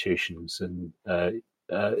institutions and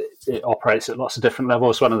it operates at lots of different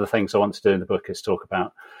levels. One of the things I want to do in the book is talk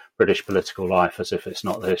about British political life as if it's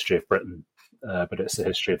not the history of Britain, but it's the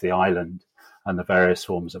history of the island and the various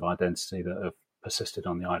forms of identity that have persisted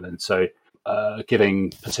on the island. So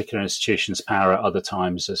giving particular institutions power at other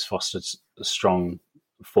times has fostered strong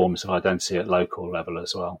forms of identity at local level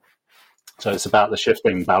as well. So it's about the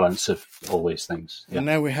shifting balance of all these things. Yeah. And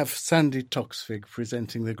now we have Sandy Toksvig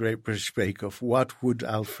presenting the Great British Bake Off. What would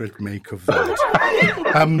Alfred make of that?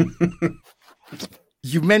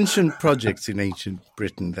 You mentioned projects in ancient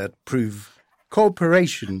Britain that prove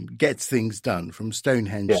cooperation gets things done, from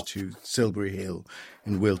Stonehenge to Silbury Hill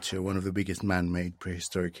in Wiltshire, one of the biggest man-made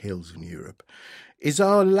prehistoric hills in Europe. Is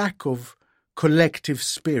our lack of collective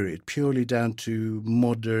spirit purely down to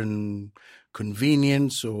modern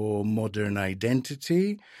convenience or modern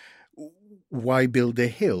identity? Why build a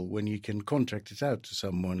hill when you can contract it out to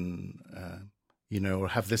someone, or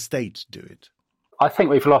have the state do it? I think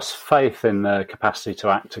we've lost faith in the capacity to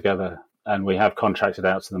act together, and we have contracted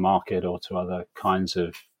out to the market or to other kinds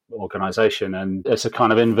of organisation. And it's a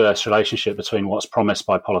kind of inverse relationship between what's promised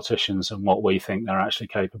by politicians and what we think they're actually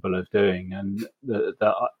capable of doing. And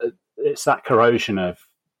it's that corrosion of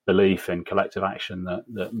belief in collective action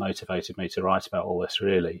that motivated me to write about all this,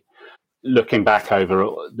 really. Looking back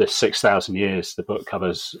over the 6,000 years, the book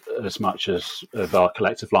covers as much of our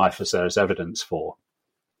collective life as there is evidence for.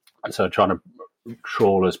 And so trying to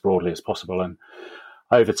trawl as broadly as possible. And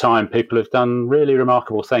over time, people have done really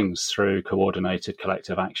remarkable things through coordinated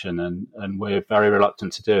collective action, and we're very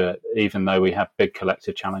reluctant to do it, even though we have big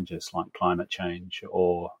collective challenges like climate change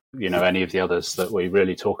or, any of the others that we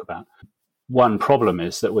really talk about. One problem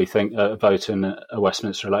is that we think a vote in a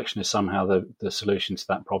Westminster election is somehow the solution to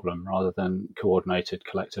that problem, rather than coordinated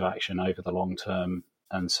collective action over the long term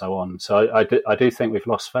and so on. So I do think we've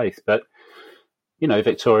lost faith. But,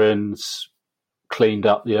 Victorians cleaned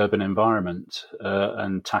up the urban environment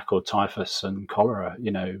and tackled typhus and cholera.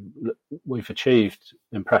 We've achieved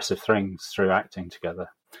impressive things through acting together.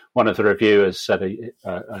 One of the reviewers said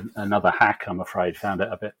another hack, I'm afraid, found it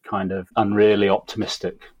a bit kind of unreally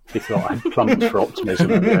optimistic. He thought I'd plumped for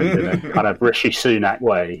optimism in a kind of Rishi Sunak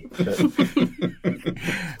way.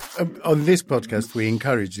 On this podcast, we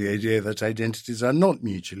encourage the idea that identities are not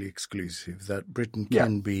mutually exclusive, that Britain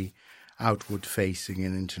can be outward-facing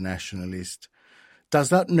and internationalist. Does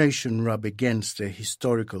that notion rub against a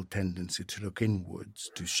historical tendency to look inwards,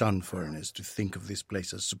 to shun foreigners, to think of this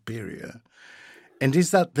place as superior? And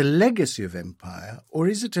is that the legacy of empire, or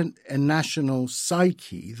is it a national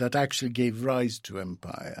psyche that actually gave rise to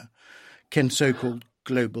empire? Can so-called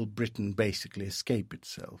global Britain basically escape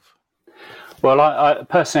itself? Well, I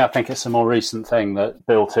personally, I think it's a more recent thing that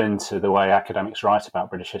built into the way academics write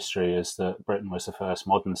about British history is that Britain was the first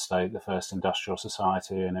modern state, the first industrial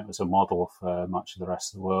society, and it was a model for much of the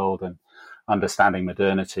rest of the world. And understanding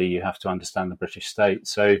modernity, you have to understand the British state.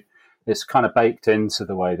 So it's kind of baked into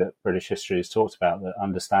the way that British history is talked about, that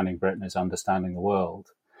understanding Britain is understanding the world.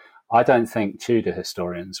 I don't think Tudor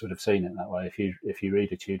historians would have seen it that way. If you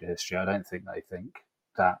read a Tudor history, I don't think they think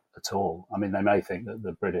that at all. I mean, they may think that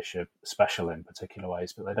the British are special in particular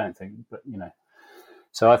ways, but they don't think,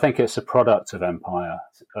 So I think it's a product of empire,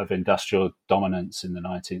 of industrial dominance in the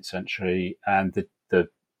 19th century, and the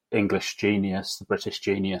English genius, the British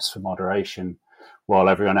genius for moderation. While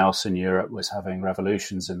everyone else in Europe was having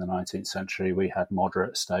revolutions in the 19th century, we had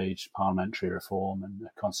moderate staged parliamentary reform and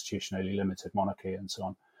a constitutionally limited monarchy and so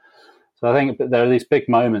on. So I think there are these big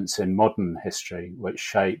moments in modern history which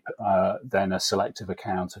shape then a selective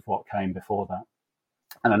account of what came before that.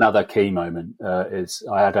 And another key moment is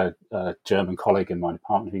I had a German colleague in my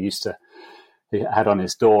department he had on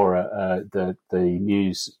his door the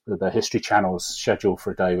news, the History Channel's schedule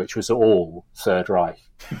for a day, which was all Third Reich.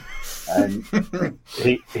 And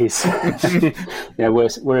he's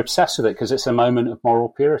we're obsessed with it because it's a moment of moral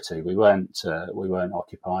purity. We weren't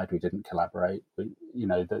occupied. We didn't collaborate.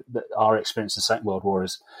 Our experience of the Second World War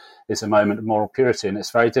is a moment of moral purity, and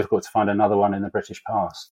it's very difficult to find another one in the British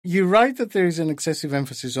past. You write that there is an excessive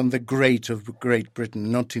emphasis on the great of Great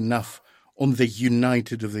Britain, not enough on the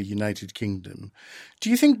united of the United Kingdom. Do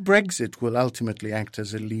you think Brexit will ultimately act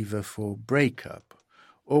as a lever for breakup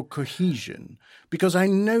or cohesion? Because I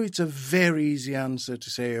know it's a very easy answer to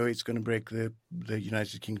say, it's going to break the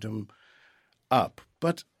United Kingdom up.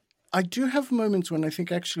 But I do have moments when I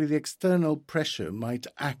think actually the external pressure might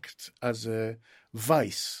act as a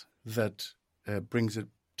vice that brings it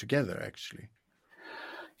together, actually.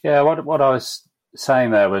 Yeah, what I was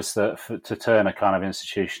saying there was that to turn a kind of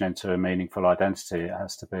institution into a meaningful identity, it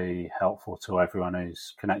has to be helpful to everyone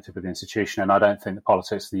who's connected with the institution. And I don't think the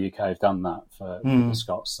politics of the UK have done that for the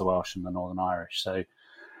Scots, the Welsh and the Northern Irish. So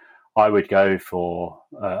I would go for,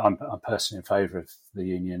 I'm personally in favour of the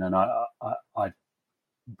union. And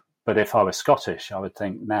but if I was Scottish, I would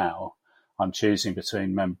think now I'm choosing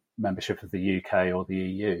between membership of the UK or the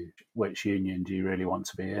EU. Which union do you really want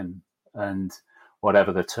to be in? And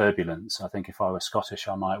whatever the turbulence, I think if I were Scottish,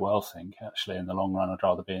 I might well think, actually, in the long run, I'd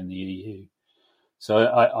rather be in the EU. So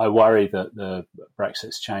I worry that the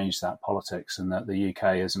Brexit's changed that politics and that the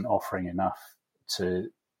UK isn't offering enough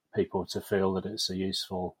to people to feel that it's a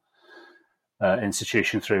useful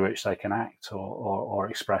institution through which they can act or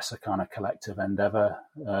express a kind of collective endeavour.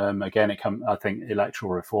 Again, I think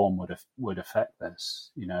electoral reform would affect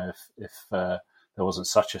this. If there wasn't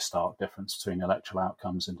such a stark difference between electoral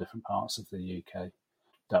outcomes in different parts of the UK,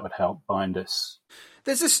 that would help bind us.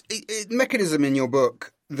 There's this mechanism in your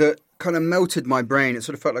book that kind of melted my brain. It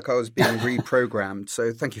sort of felt like I was being reprogrammed.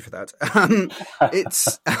 So thank you for that.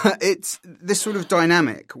 It's this sort of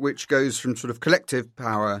dynamic which goes from sort of collective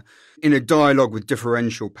power in a dialogue with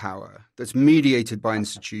differential power that's mediated by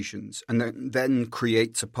institutions and then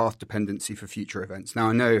creates a path dependency for future events. Now,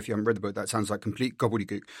 I know if you haven't read the book, that sounds like complete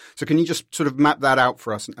gobbledygook. So can you just sort of map that out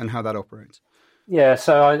for us and how that operates? Yeah,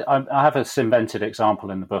 so I have this invented example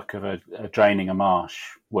in the book of a draining a marsh,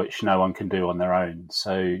 which no one can do on their own.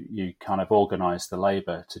 So you kind of organise the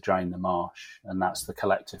labour to drain the marsh, and that's the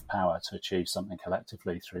collective power to achieve something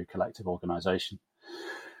collectively through collective organisation.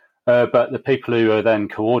 But the people who are then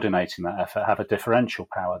coordinating that effort have a differential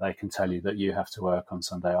power. They can tell you that you have to work on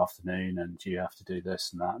Sunday afternoon and you have to do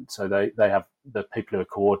this and that. So they have, the people who are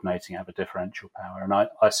coordinating have a differential power. And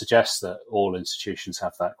I suggest that all institutions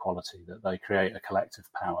have that quality, that they create a collective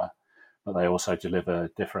power, but they also deliver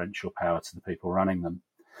differential power to the people running them.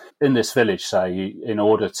 In this village, say, in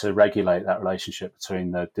order to regulate that relationship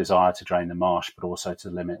between the desire to drain the marsh, but also to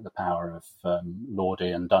limit the power of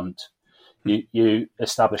Lordy and Dunt, you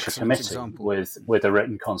establish a committee with a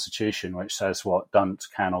written constitution which says what Dunt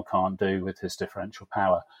can or can't do with his differential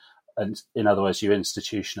power. And in other words, you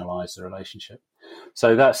institutionalise the relationship.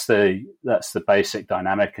 So that's the basic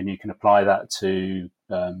dynamic, and you can apply that to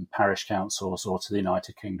parish councils or to the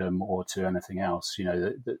United Kingdom or to anything else.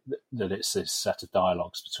 That it's this set of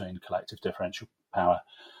dialogues between collective differential power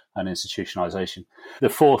and institutionalisation. The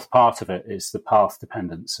fourth part of it is the path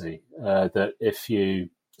dependency, that if you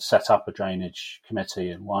set up a drainage committee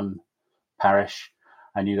in one parish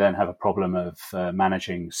and you then have a problem of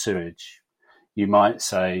managing sewage, you might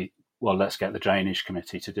say, well, let's get the drainage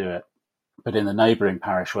committee to do it. But in the neighbouring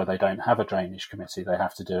parish where they don't have a drainage committee, they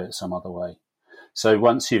have to do it some other way. So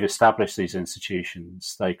once you've established these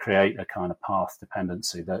institutions, they create a kind of path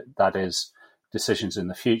dependency. That is, decisions in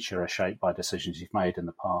the future are shaped by decisions you've made in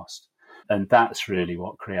the past. And that's really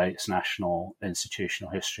what creates national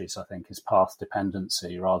institutional histories, I think, is path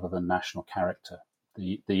dependency rather than national character.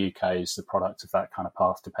 The UK is the product of that kind of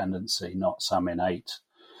path dependency, not some innate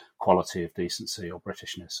quality of decency or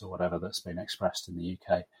Britishness or whatever that's been expressed in the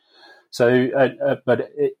UK. So,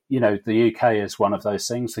 the UK is one of those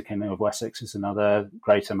things. The Kingdom of Wessex is another.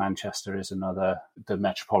 Greater Manchester is another. The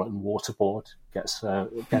Metropolitan Water Board gets a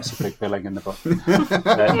big billing in the book.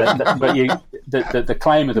 But the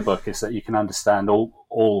claim of the book is that you can understand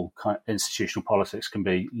all kind of institutional politics can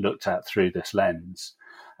be looked at through this lens,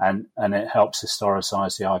 and it helps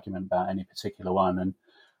historicise the argument about any particular one. And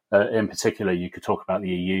in particular, you could talk about the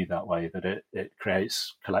EU that way, that it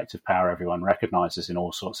creates collective power everyone recognises in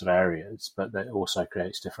all sorts of areas, but that it also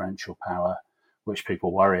creates differential power, which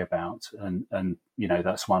people worry about. And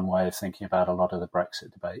that's one way of thinking about a lot of the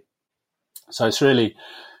Brexit debate. So it's really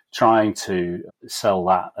trying to sell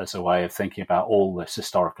that as a way of thinking about all this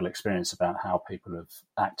historical experience about how people have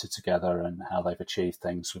acted together and how they've achieved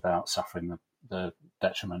things without suffering the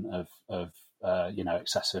detriment of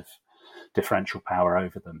excessive differential power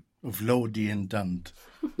over them. Of Lordy and Dund.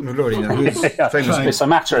 It's a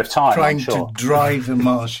matter of time, trying to dry the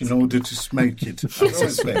marsh in order to smoke it.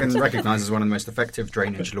 He's been recognised as one of the most effective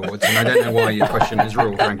drainage lords, and I don't know why you question his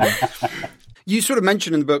rule, frankly. You sort of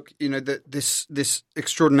mentioned in the book, that this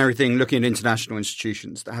extraordinary thing looking at international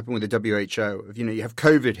institutions that happened with the WHO. Of you have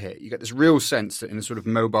COVID here, you get this real sense that in a sort of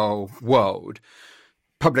mobile world,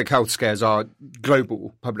 public health scares are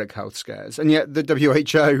global public health scares, and yet the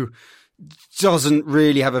WHO doesn't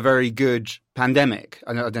really have a very good pandemic.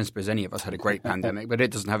 I don't suppose any of us had a great pandemic, but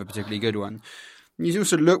it doesn't have a particularly good one. You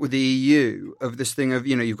also look with the EU of this thing of,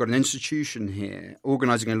 you've got an institution here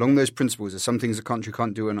organising along those principles. There's some things a country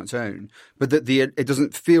can't do on its own, but that it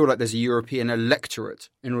doesn't feel like there's a European electorate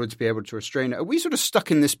in order to be able to restrain it. Are we sort of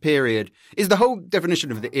stuck in this period? Is the whole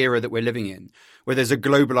definition of the era that we're living in, where there's a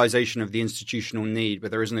globalisation of the institutional need,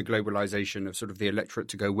 but there isn't a globalisation of sort of the electorate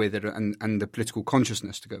to go with it and the political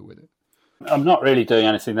consciousness to go with it? I'm not really doing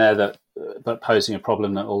anything there but posing a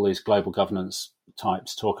problem that all these global governance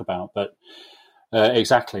types talk about. But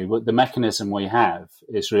exactly, the mechanism we have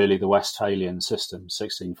is really the Westphalian system,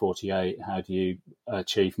 1648. How do you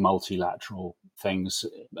achieve multilateral things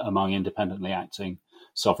among independently acting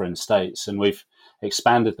sovereign states? And we've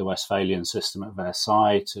expanded the Westphalian system at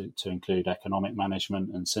Versailles to include economic management,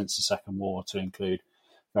 and since the Second War to include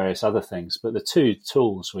various other things. But the two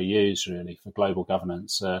tools we use really for global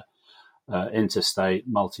governance are interstate,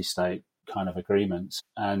 multi-state kind of agreements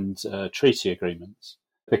and treaty agreements,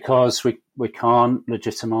 because we can't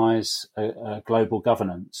legitimise a global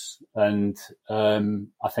governance. And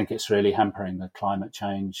I think it's really hampering the climate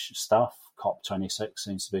change stuff. COP26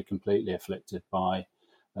 seems to be completely afflicted by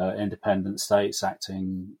independent states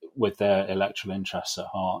acting with their electoral interests at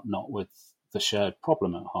heart, not with the shared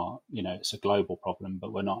problem at heart. It's a global problem,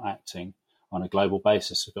 but we're not acting on a global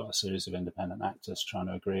basis. We've got a series of independent actors trying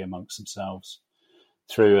to agree amongst themselves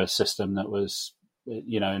through a system that was,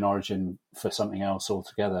 in origin for something else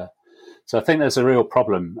altogether. So I think there's a real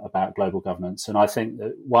problem about global governance. And I think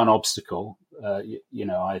that one obstacle,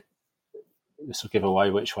 this will give away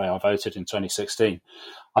which way I voted in 2016.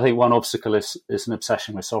 I think one obstacle is an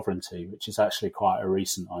obsession with sovereignty, which is actually quite a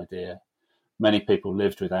recent idea. Many people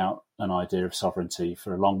lived without an idea of sovereignty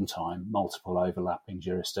for a long time, multiple overlapping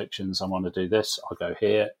jurisdictions. I want to do this, I'll go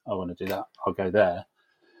here. I want to do that, I'll go there.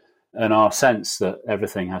 And our sense that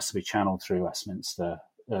everything has to be channeled through Westminster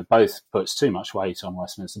both puts too much weight on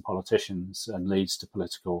Westminster politicians and leads to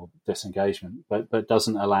political disengagement, but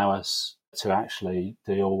doesn't allow us to actually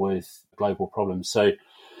deal with global problems. So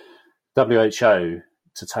WHO,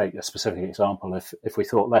 to take a specific example, if we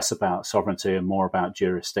thought less about sovereignty and more about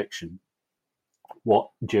jurisdiction,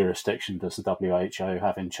 what jurisdiction does the WHO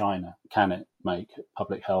have in China? Can it make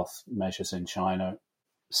public health measures in China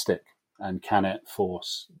stick? And can it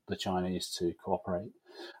force the Chinese to cooperate?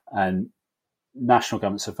 And national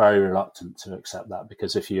governments are very reluctant to accept that,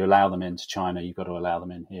 because if you allow them into China, you've got to allow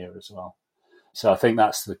them in here as well. So I think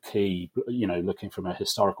that's the key, looking from a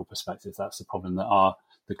historical perspective, that's the problem, that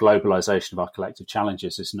the globalisation of our collective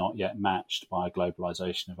challenges is not yet matched by a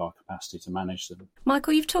globalisation of our capacity to manage them.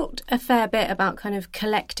 Michael, you've talked a fair bit about kind of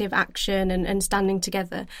collective action and standing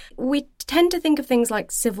together. We tend to think of things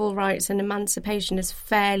like civil rights and emancipation as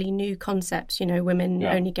fairly new concepts. Women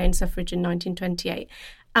only gained suffrage in 1928.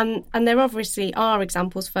 And there obviously are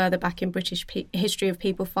examples further back in British history of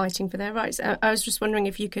people fighting for their rights. I was just wondering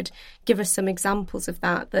if you could give us some examples of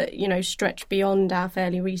that, you know, stretch beyond our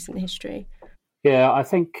fairly recent history. Yeah, I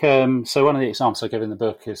think, so one of the examples I give in the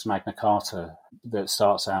book is Magna Carta, that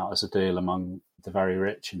starts out as a deal among the very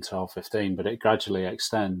rich in 1215, but it gradually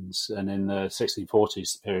extends. And in the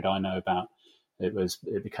 1640s, the period I know about,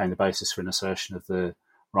 it became the basis for an assertion of the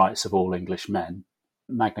rights of all English men.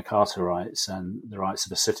 Magna Carta rights and the rights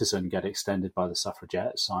of a citizen get extended by the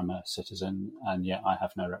suffragettes. I'm a citizen and yet I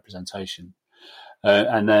have no representation.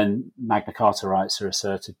 And then Magna Carta rights are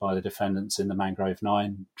asserted by the defendants in the Mangrove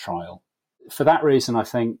 9 trial. For that reason, I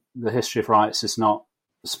think the history of rights is not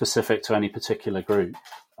specific to any particular group.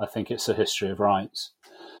 I think it's a history of rights.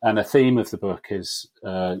 And a theme of the book is,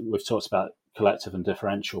 we've talked about collective and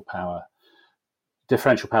differential power.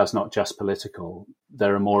 Differential power is not just political.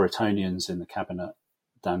 There are more Etonians in the cabinet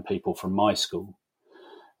than people from my school.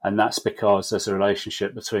 And that's because there's a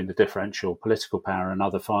relationship between the differential political power and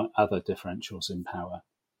other differentials in power.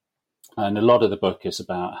 And a lot of the book is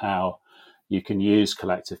about how you can use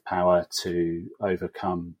collective power to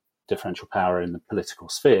overcome differential power in the political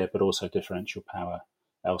sphere, but also differential power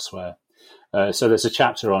elsewhere. So there's a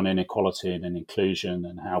chapter on inequality and inclusion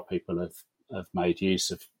and how people have made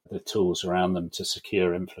use of the tools around them to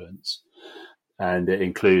secure influence. And it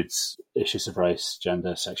includes issues of race,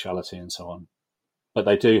 gender, sexuality, and so on. But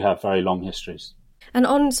they do have very long histories. And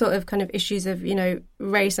on sort of kind of issues of, you know,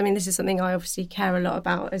 race, I mean, this is something I obviously care a lot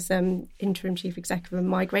about as interim chief executive of a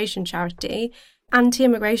migration charity.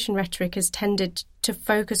 Anti-immigration rhetoric has tended to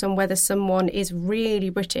focus on whether someone is really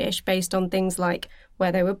British based on things like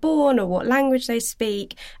where they were born or what language they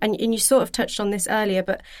speak. And you sort of touched on this earlier,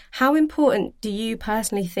 but how important do you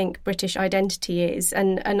personally think British identity is?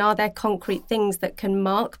 And are there concrete things that can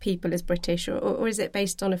mark people as British, or is it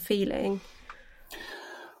based on a feeling?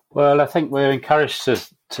 Well, I think we're encouraged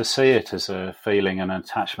to see it as a feeling and an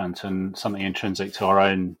attachment and something intrinsic to our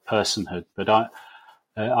own personhood. But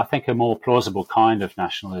I think a more plausible kind of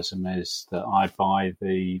nationalism is that I buy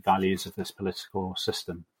the values of this political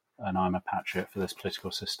system and I'm a patriot for this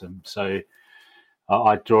political system. So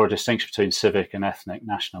I draw a distinction between civic and ethnic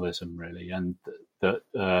nationalism, really, and that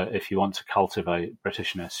if you want to cultivate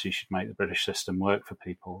Britishness, you should make the British system work for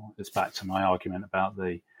people. It's back to my argument about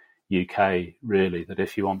the UK, really, that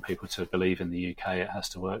if you want people to believe in the UK, it has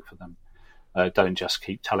to work for them. Don't just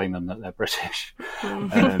keep telling them that they're British.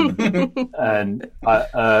 And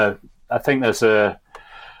I think there's the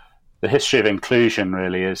history of inclusion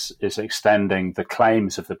really is extending the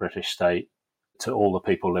claims of the British state to all the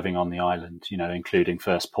people living on the island, you know, including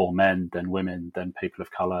first poor men, then women, then people of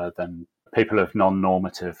colour, then people of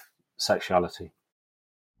non-normative sexuality.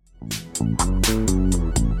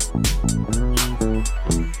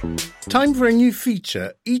 Time for a new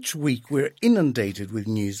feature. Each week we're inundated with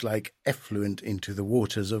news like effluent into the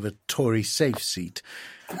waters of a Tory safe seat.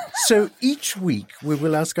 So each week we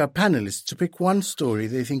will ask our panellists to pick one story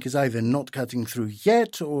they think is either not cutting through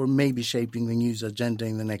yet or maybe shaping the news agenda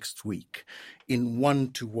in the next week in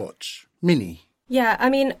one to watch. Minnie? Yeah, I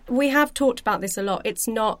mean, we have talked about this a lot. It's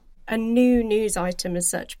not a new news item as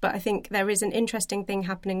such, but I think there is an interesting thing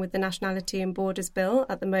happening with the Nationality and Borders Bill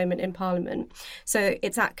at the moment in Parliament. So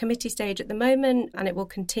it's at committee stage at the moment and it will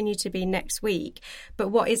continue to be next week. But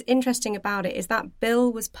what is interesting about it is that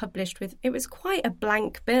bill was published with, it was quite a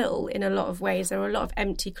blank bill in a lot of ways. There were a lot of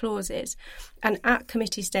empty clauses. And at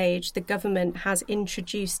committee stage, the government has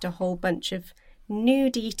introduced a whole bunch of new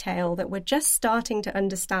detail that we're just starting to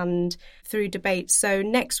understand through debate. So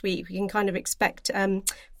next week we can kind of expect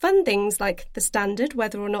fun things like the standard,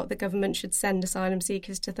 whether or not the government should send asylum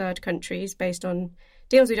seekers to third countries based on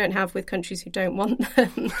deals we don't have with countries who don't want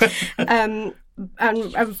them.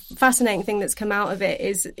 And a fascinating thing that's come out of it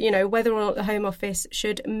is, you know, whether or not the Home Office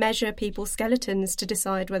should measure people's skeletons to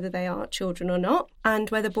decide whether they are children or not, and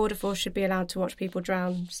whether Border Force should be allowed to watch people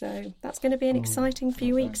drown. So that's going to be an exciting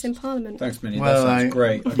few weeks in Parliament. Thanks, Minnie. Well, that sounds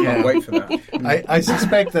great. I can't wait for that. I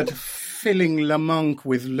suspect that filling La Manque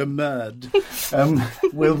with Le Merde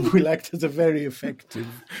will act as a very effective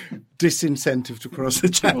disincentive to cross the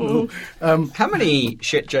channel. How many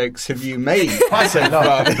shit jokes have you made so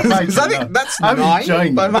far? I think that's I'm 9.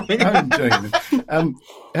 Enjoying it.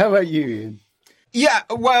 How about you, Ian? Yeah,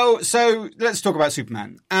 well, so let's talk about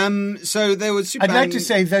Superman. So there was Superman. I'd like to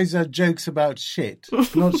say those are jokes about shit,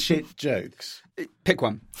 not shit jokes. Pick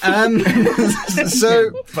one. So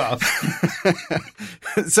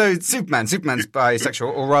Superman's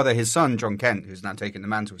bisexual, or rather his son, John Kent, who's now taken the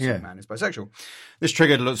mantle of Superman, is bisexual. This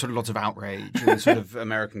triggered lots of outrage in sort of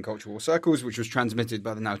American cultural circles, which was transmitted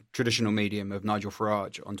by the now traditional medium of Nigel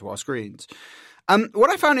Farage onto our screens. What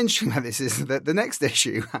I found interesting about this is that the next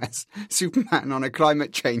issue has Superman on a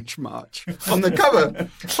climate change march on the cover,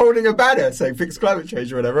 holding a banner saying "Fix climate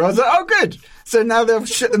change" or whatever. I was like, oh, good. So now they'll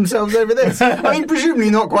shit themselves over this. I mean, presumably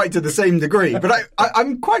not quite to the same degree, but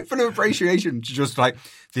I'm quite full of appreciation to just like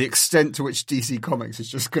the extent to which DC Comics is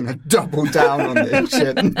just going to double down on this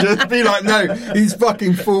shit and just be like, no, he's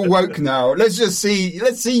fucking full woke now. Let's see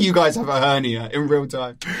you guys have a hernia in real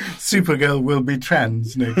time. Supergirl will be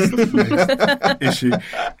trans next issue.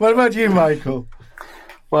 What about you, Michael?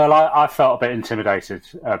 Well, I felt a bit intimidated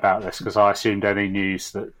about this because I assumed any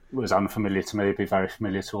news that was unfamiliar to me would be very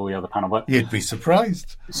familiar to all the other panel. But you'd be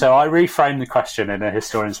surprised. So I reframed the question in a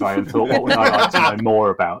historian's way and thought, what would I like to know more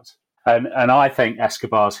about? And I think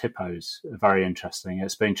Escobar's hippos are very interesting.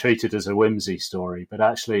 It's been treated as a whimsy story, but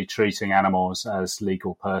actually treating animals as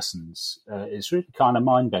legal persons is really kind of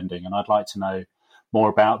mind-bending. And I'd like to know more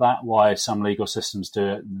about that, why some legal systems do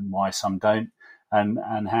it and why some don't,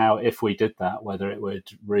 and how, if we did that, whether it would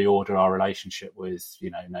reorder our relationship with,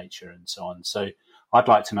 nature and so on. So I'd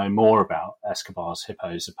like to know more about Escobar's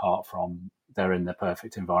hippos, apart from they're in the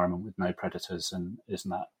perfect environment with no predators, and isn't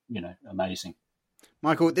that, amazing?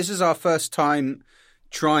 Michael, this is our first time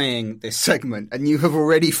trying this segment, and you have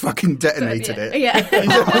already fucking detonated it. Yeah.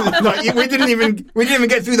 Like, we didn't even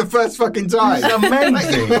get through the first fucking time. It's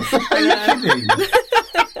amazing. Are you kidding?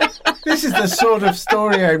 This is the sort of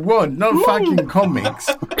story I want, not fucking comics.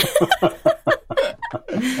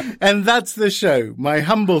 And that's the show. My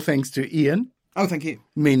humble thanks to Ian. Oh, thank you.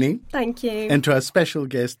 Minnie. Thank you. And to our special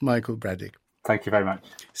guest, Michael Braddock. Thank you very much.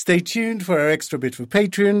 Stay tuned for our extra bit for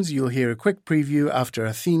patrons. You'll hear a quick preview after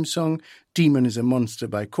our theme song, Demon is a Monster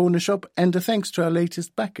by Corner Shop, and a thanks to our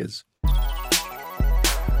latest backers.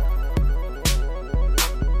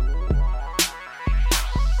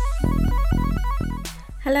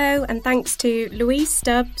 Hello, and thanks to Louise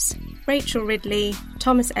Stubbs, Rachel Ridley,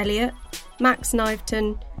 Thomas Elliott, Max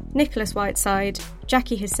Kniveton, Nicholas Whiteside,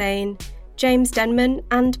 Jackie Hussain, James Denman,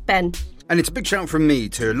 and Ben. And it's a big shout from me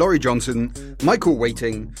to Laurie Johnson, Michael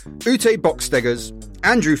Waiting, Ute Boxsteggers,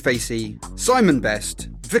 Andrew Facey, Simon Best,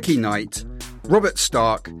 Vicky Knight, Robert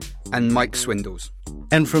Stark, and Mike Swindles.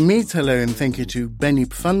 And from me, hello and thank you to Benny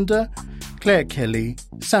Pfunder, Claire Kelly,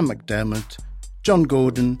 Sam McDermott, John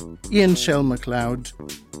Gordon, Ian Shell MacLeod,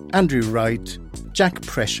 Andrew Wright, Jack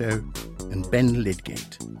Presho, and Ben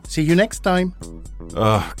Lydgate. See you next time.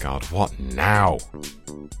 Oh, God, what now?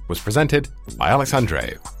 Was presented by Alex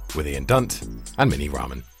Andreou, with Ian Dunt and Minnie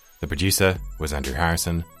Rahman. The producer was Andrew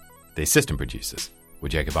Harrison. The assistant producers were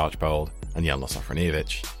Jacob Archbold and Jan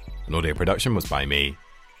Losofronievich. And audio production was by me,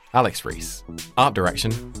 Alex Rees. Art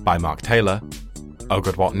direction by Mark Taylor. Oh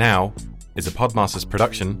God, What Now is a Podmasters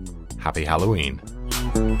production. Happy Halloween.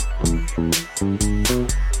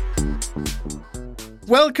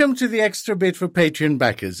 Welcome to the extra bit for Patreon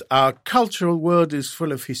backers. Our cultural world is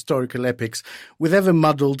full of historical epics with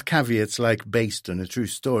ever-muddled caveats like based on a true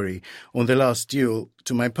story, or The Last Duel,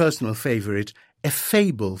 to my personal favourite, A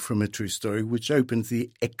Fable from a True Story, which opens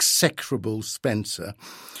the execrable Spencer.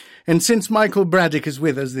 And since Michael Braddock is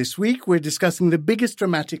with us this week, we're discussing the biggest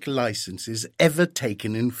dramatic licenses ever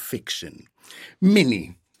taken in fiction.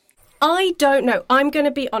 Minnie. I don't know. I'm going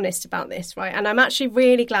to be honest about this, right? And I'm actually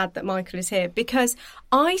really glad that Michael is here because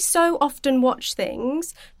I so often watch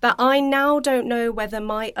things that I now don't know whether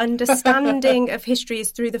my understanding of history is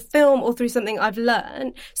through the film or through something I've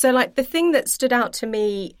learned. So, like, the thing that stood out to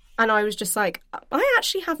me, and I was just like, I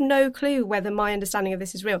actually have no clue whether my understanding of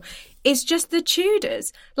this is real, is just the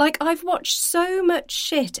Tudors. Like, I've watched so much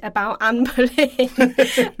shit about Anne Boleyn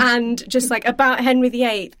and just like about Henry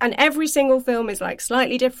VIII, and every single film is like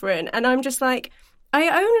slightly different. And I'm just like, I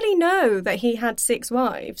only know that he had 6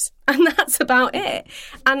 wives and that's about it.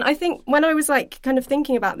 And I think when I was like kind of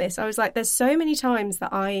thinking about this, I was like, there's so many times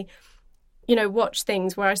that I, watch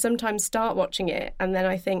things where I sometimes start watching it and then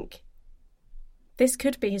I think, this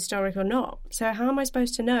could be historic or not. So how am I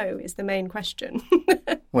supposed to know is the main question.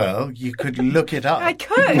 Well, you could look it up. I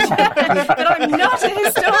could, but I'm not a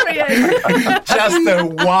historian. Just a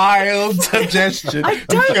wild suggestion. I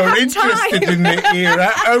don't if you're have interested time. in the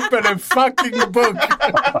era, open a fucking book.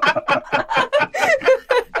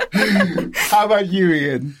 How about you,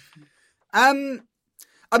 Ian? I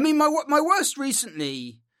mean, my worst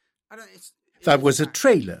recently. That was a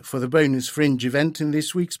trailer for the bonus Fringe event in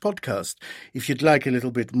this week's podcast. If you'd like a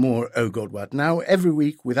little bit more Oh God What Now every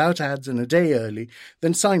week without ads and a day early,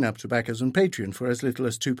 then sign up to back us on Patreon for as little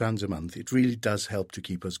as £2 a month. It really does help to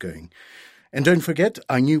keep us going. And don't forget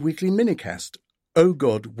our new weekly minicast, Oh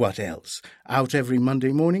God What Else, out every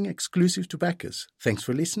Monday morning, exclusive to backers. Thanks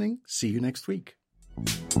for listening. See you next week.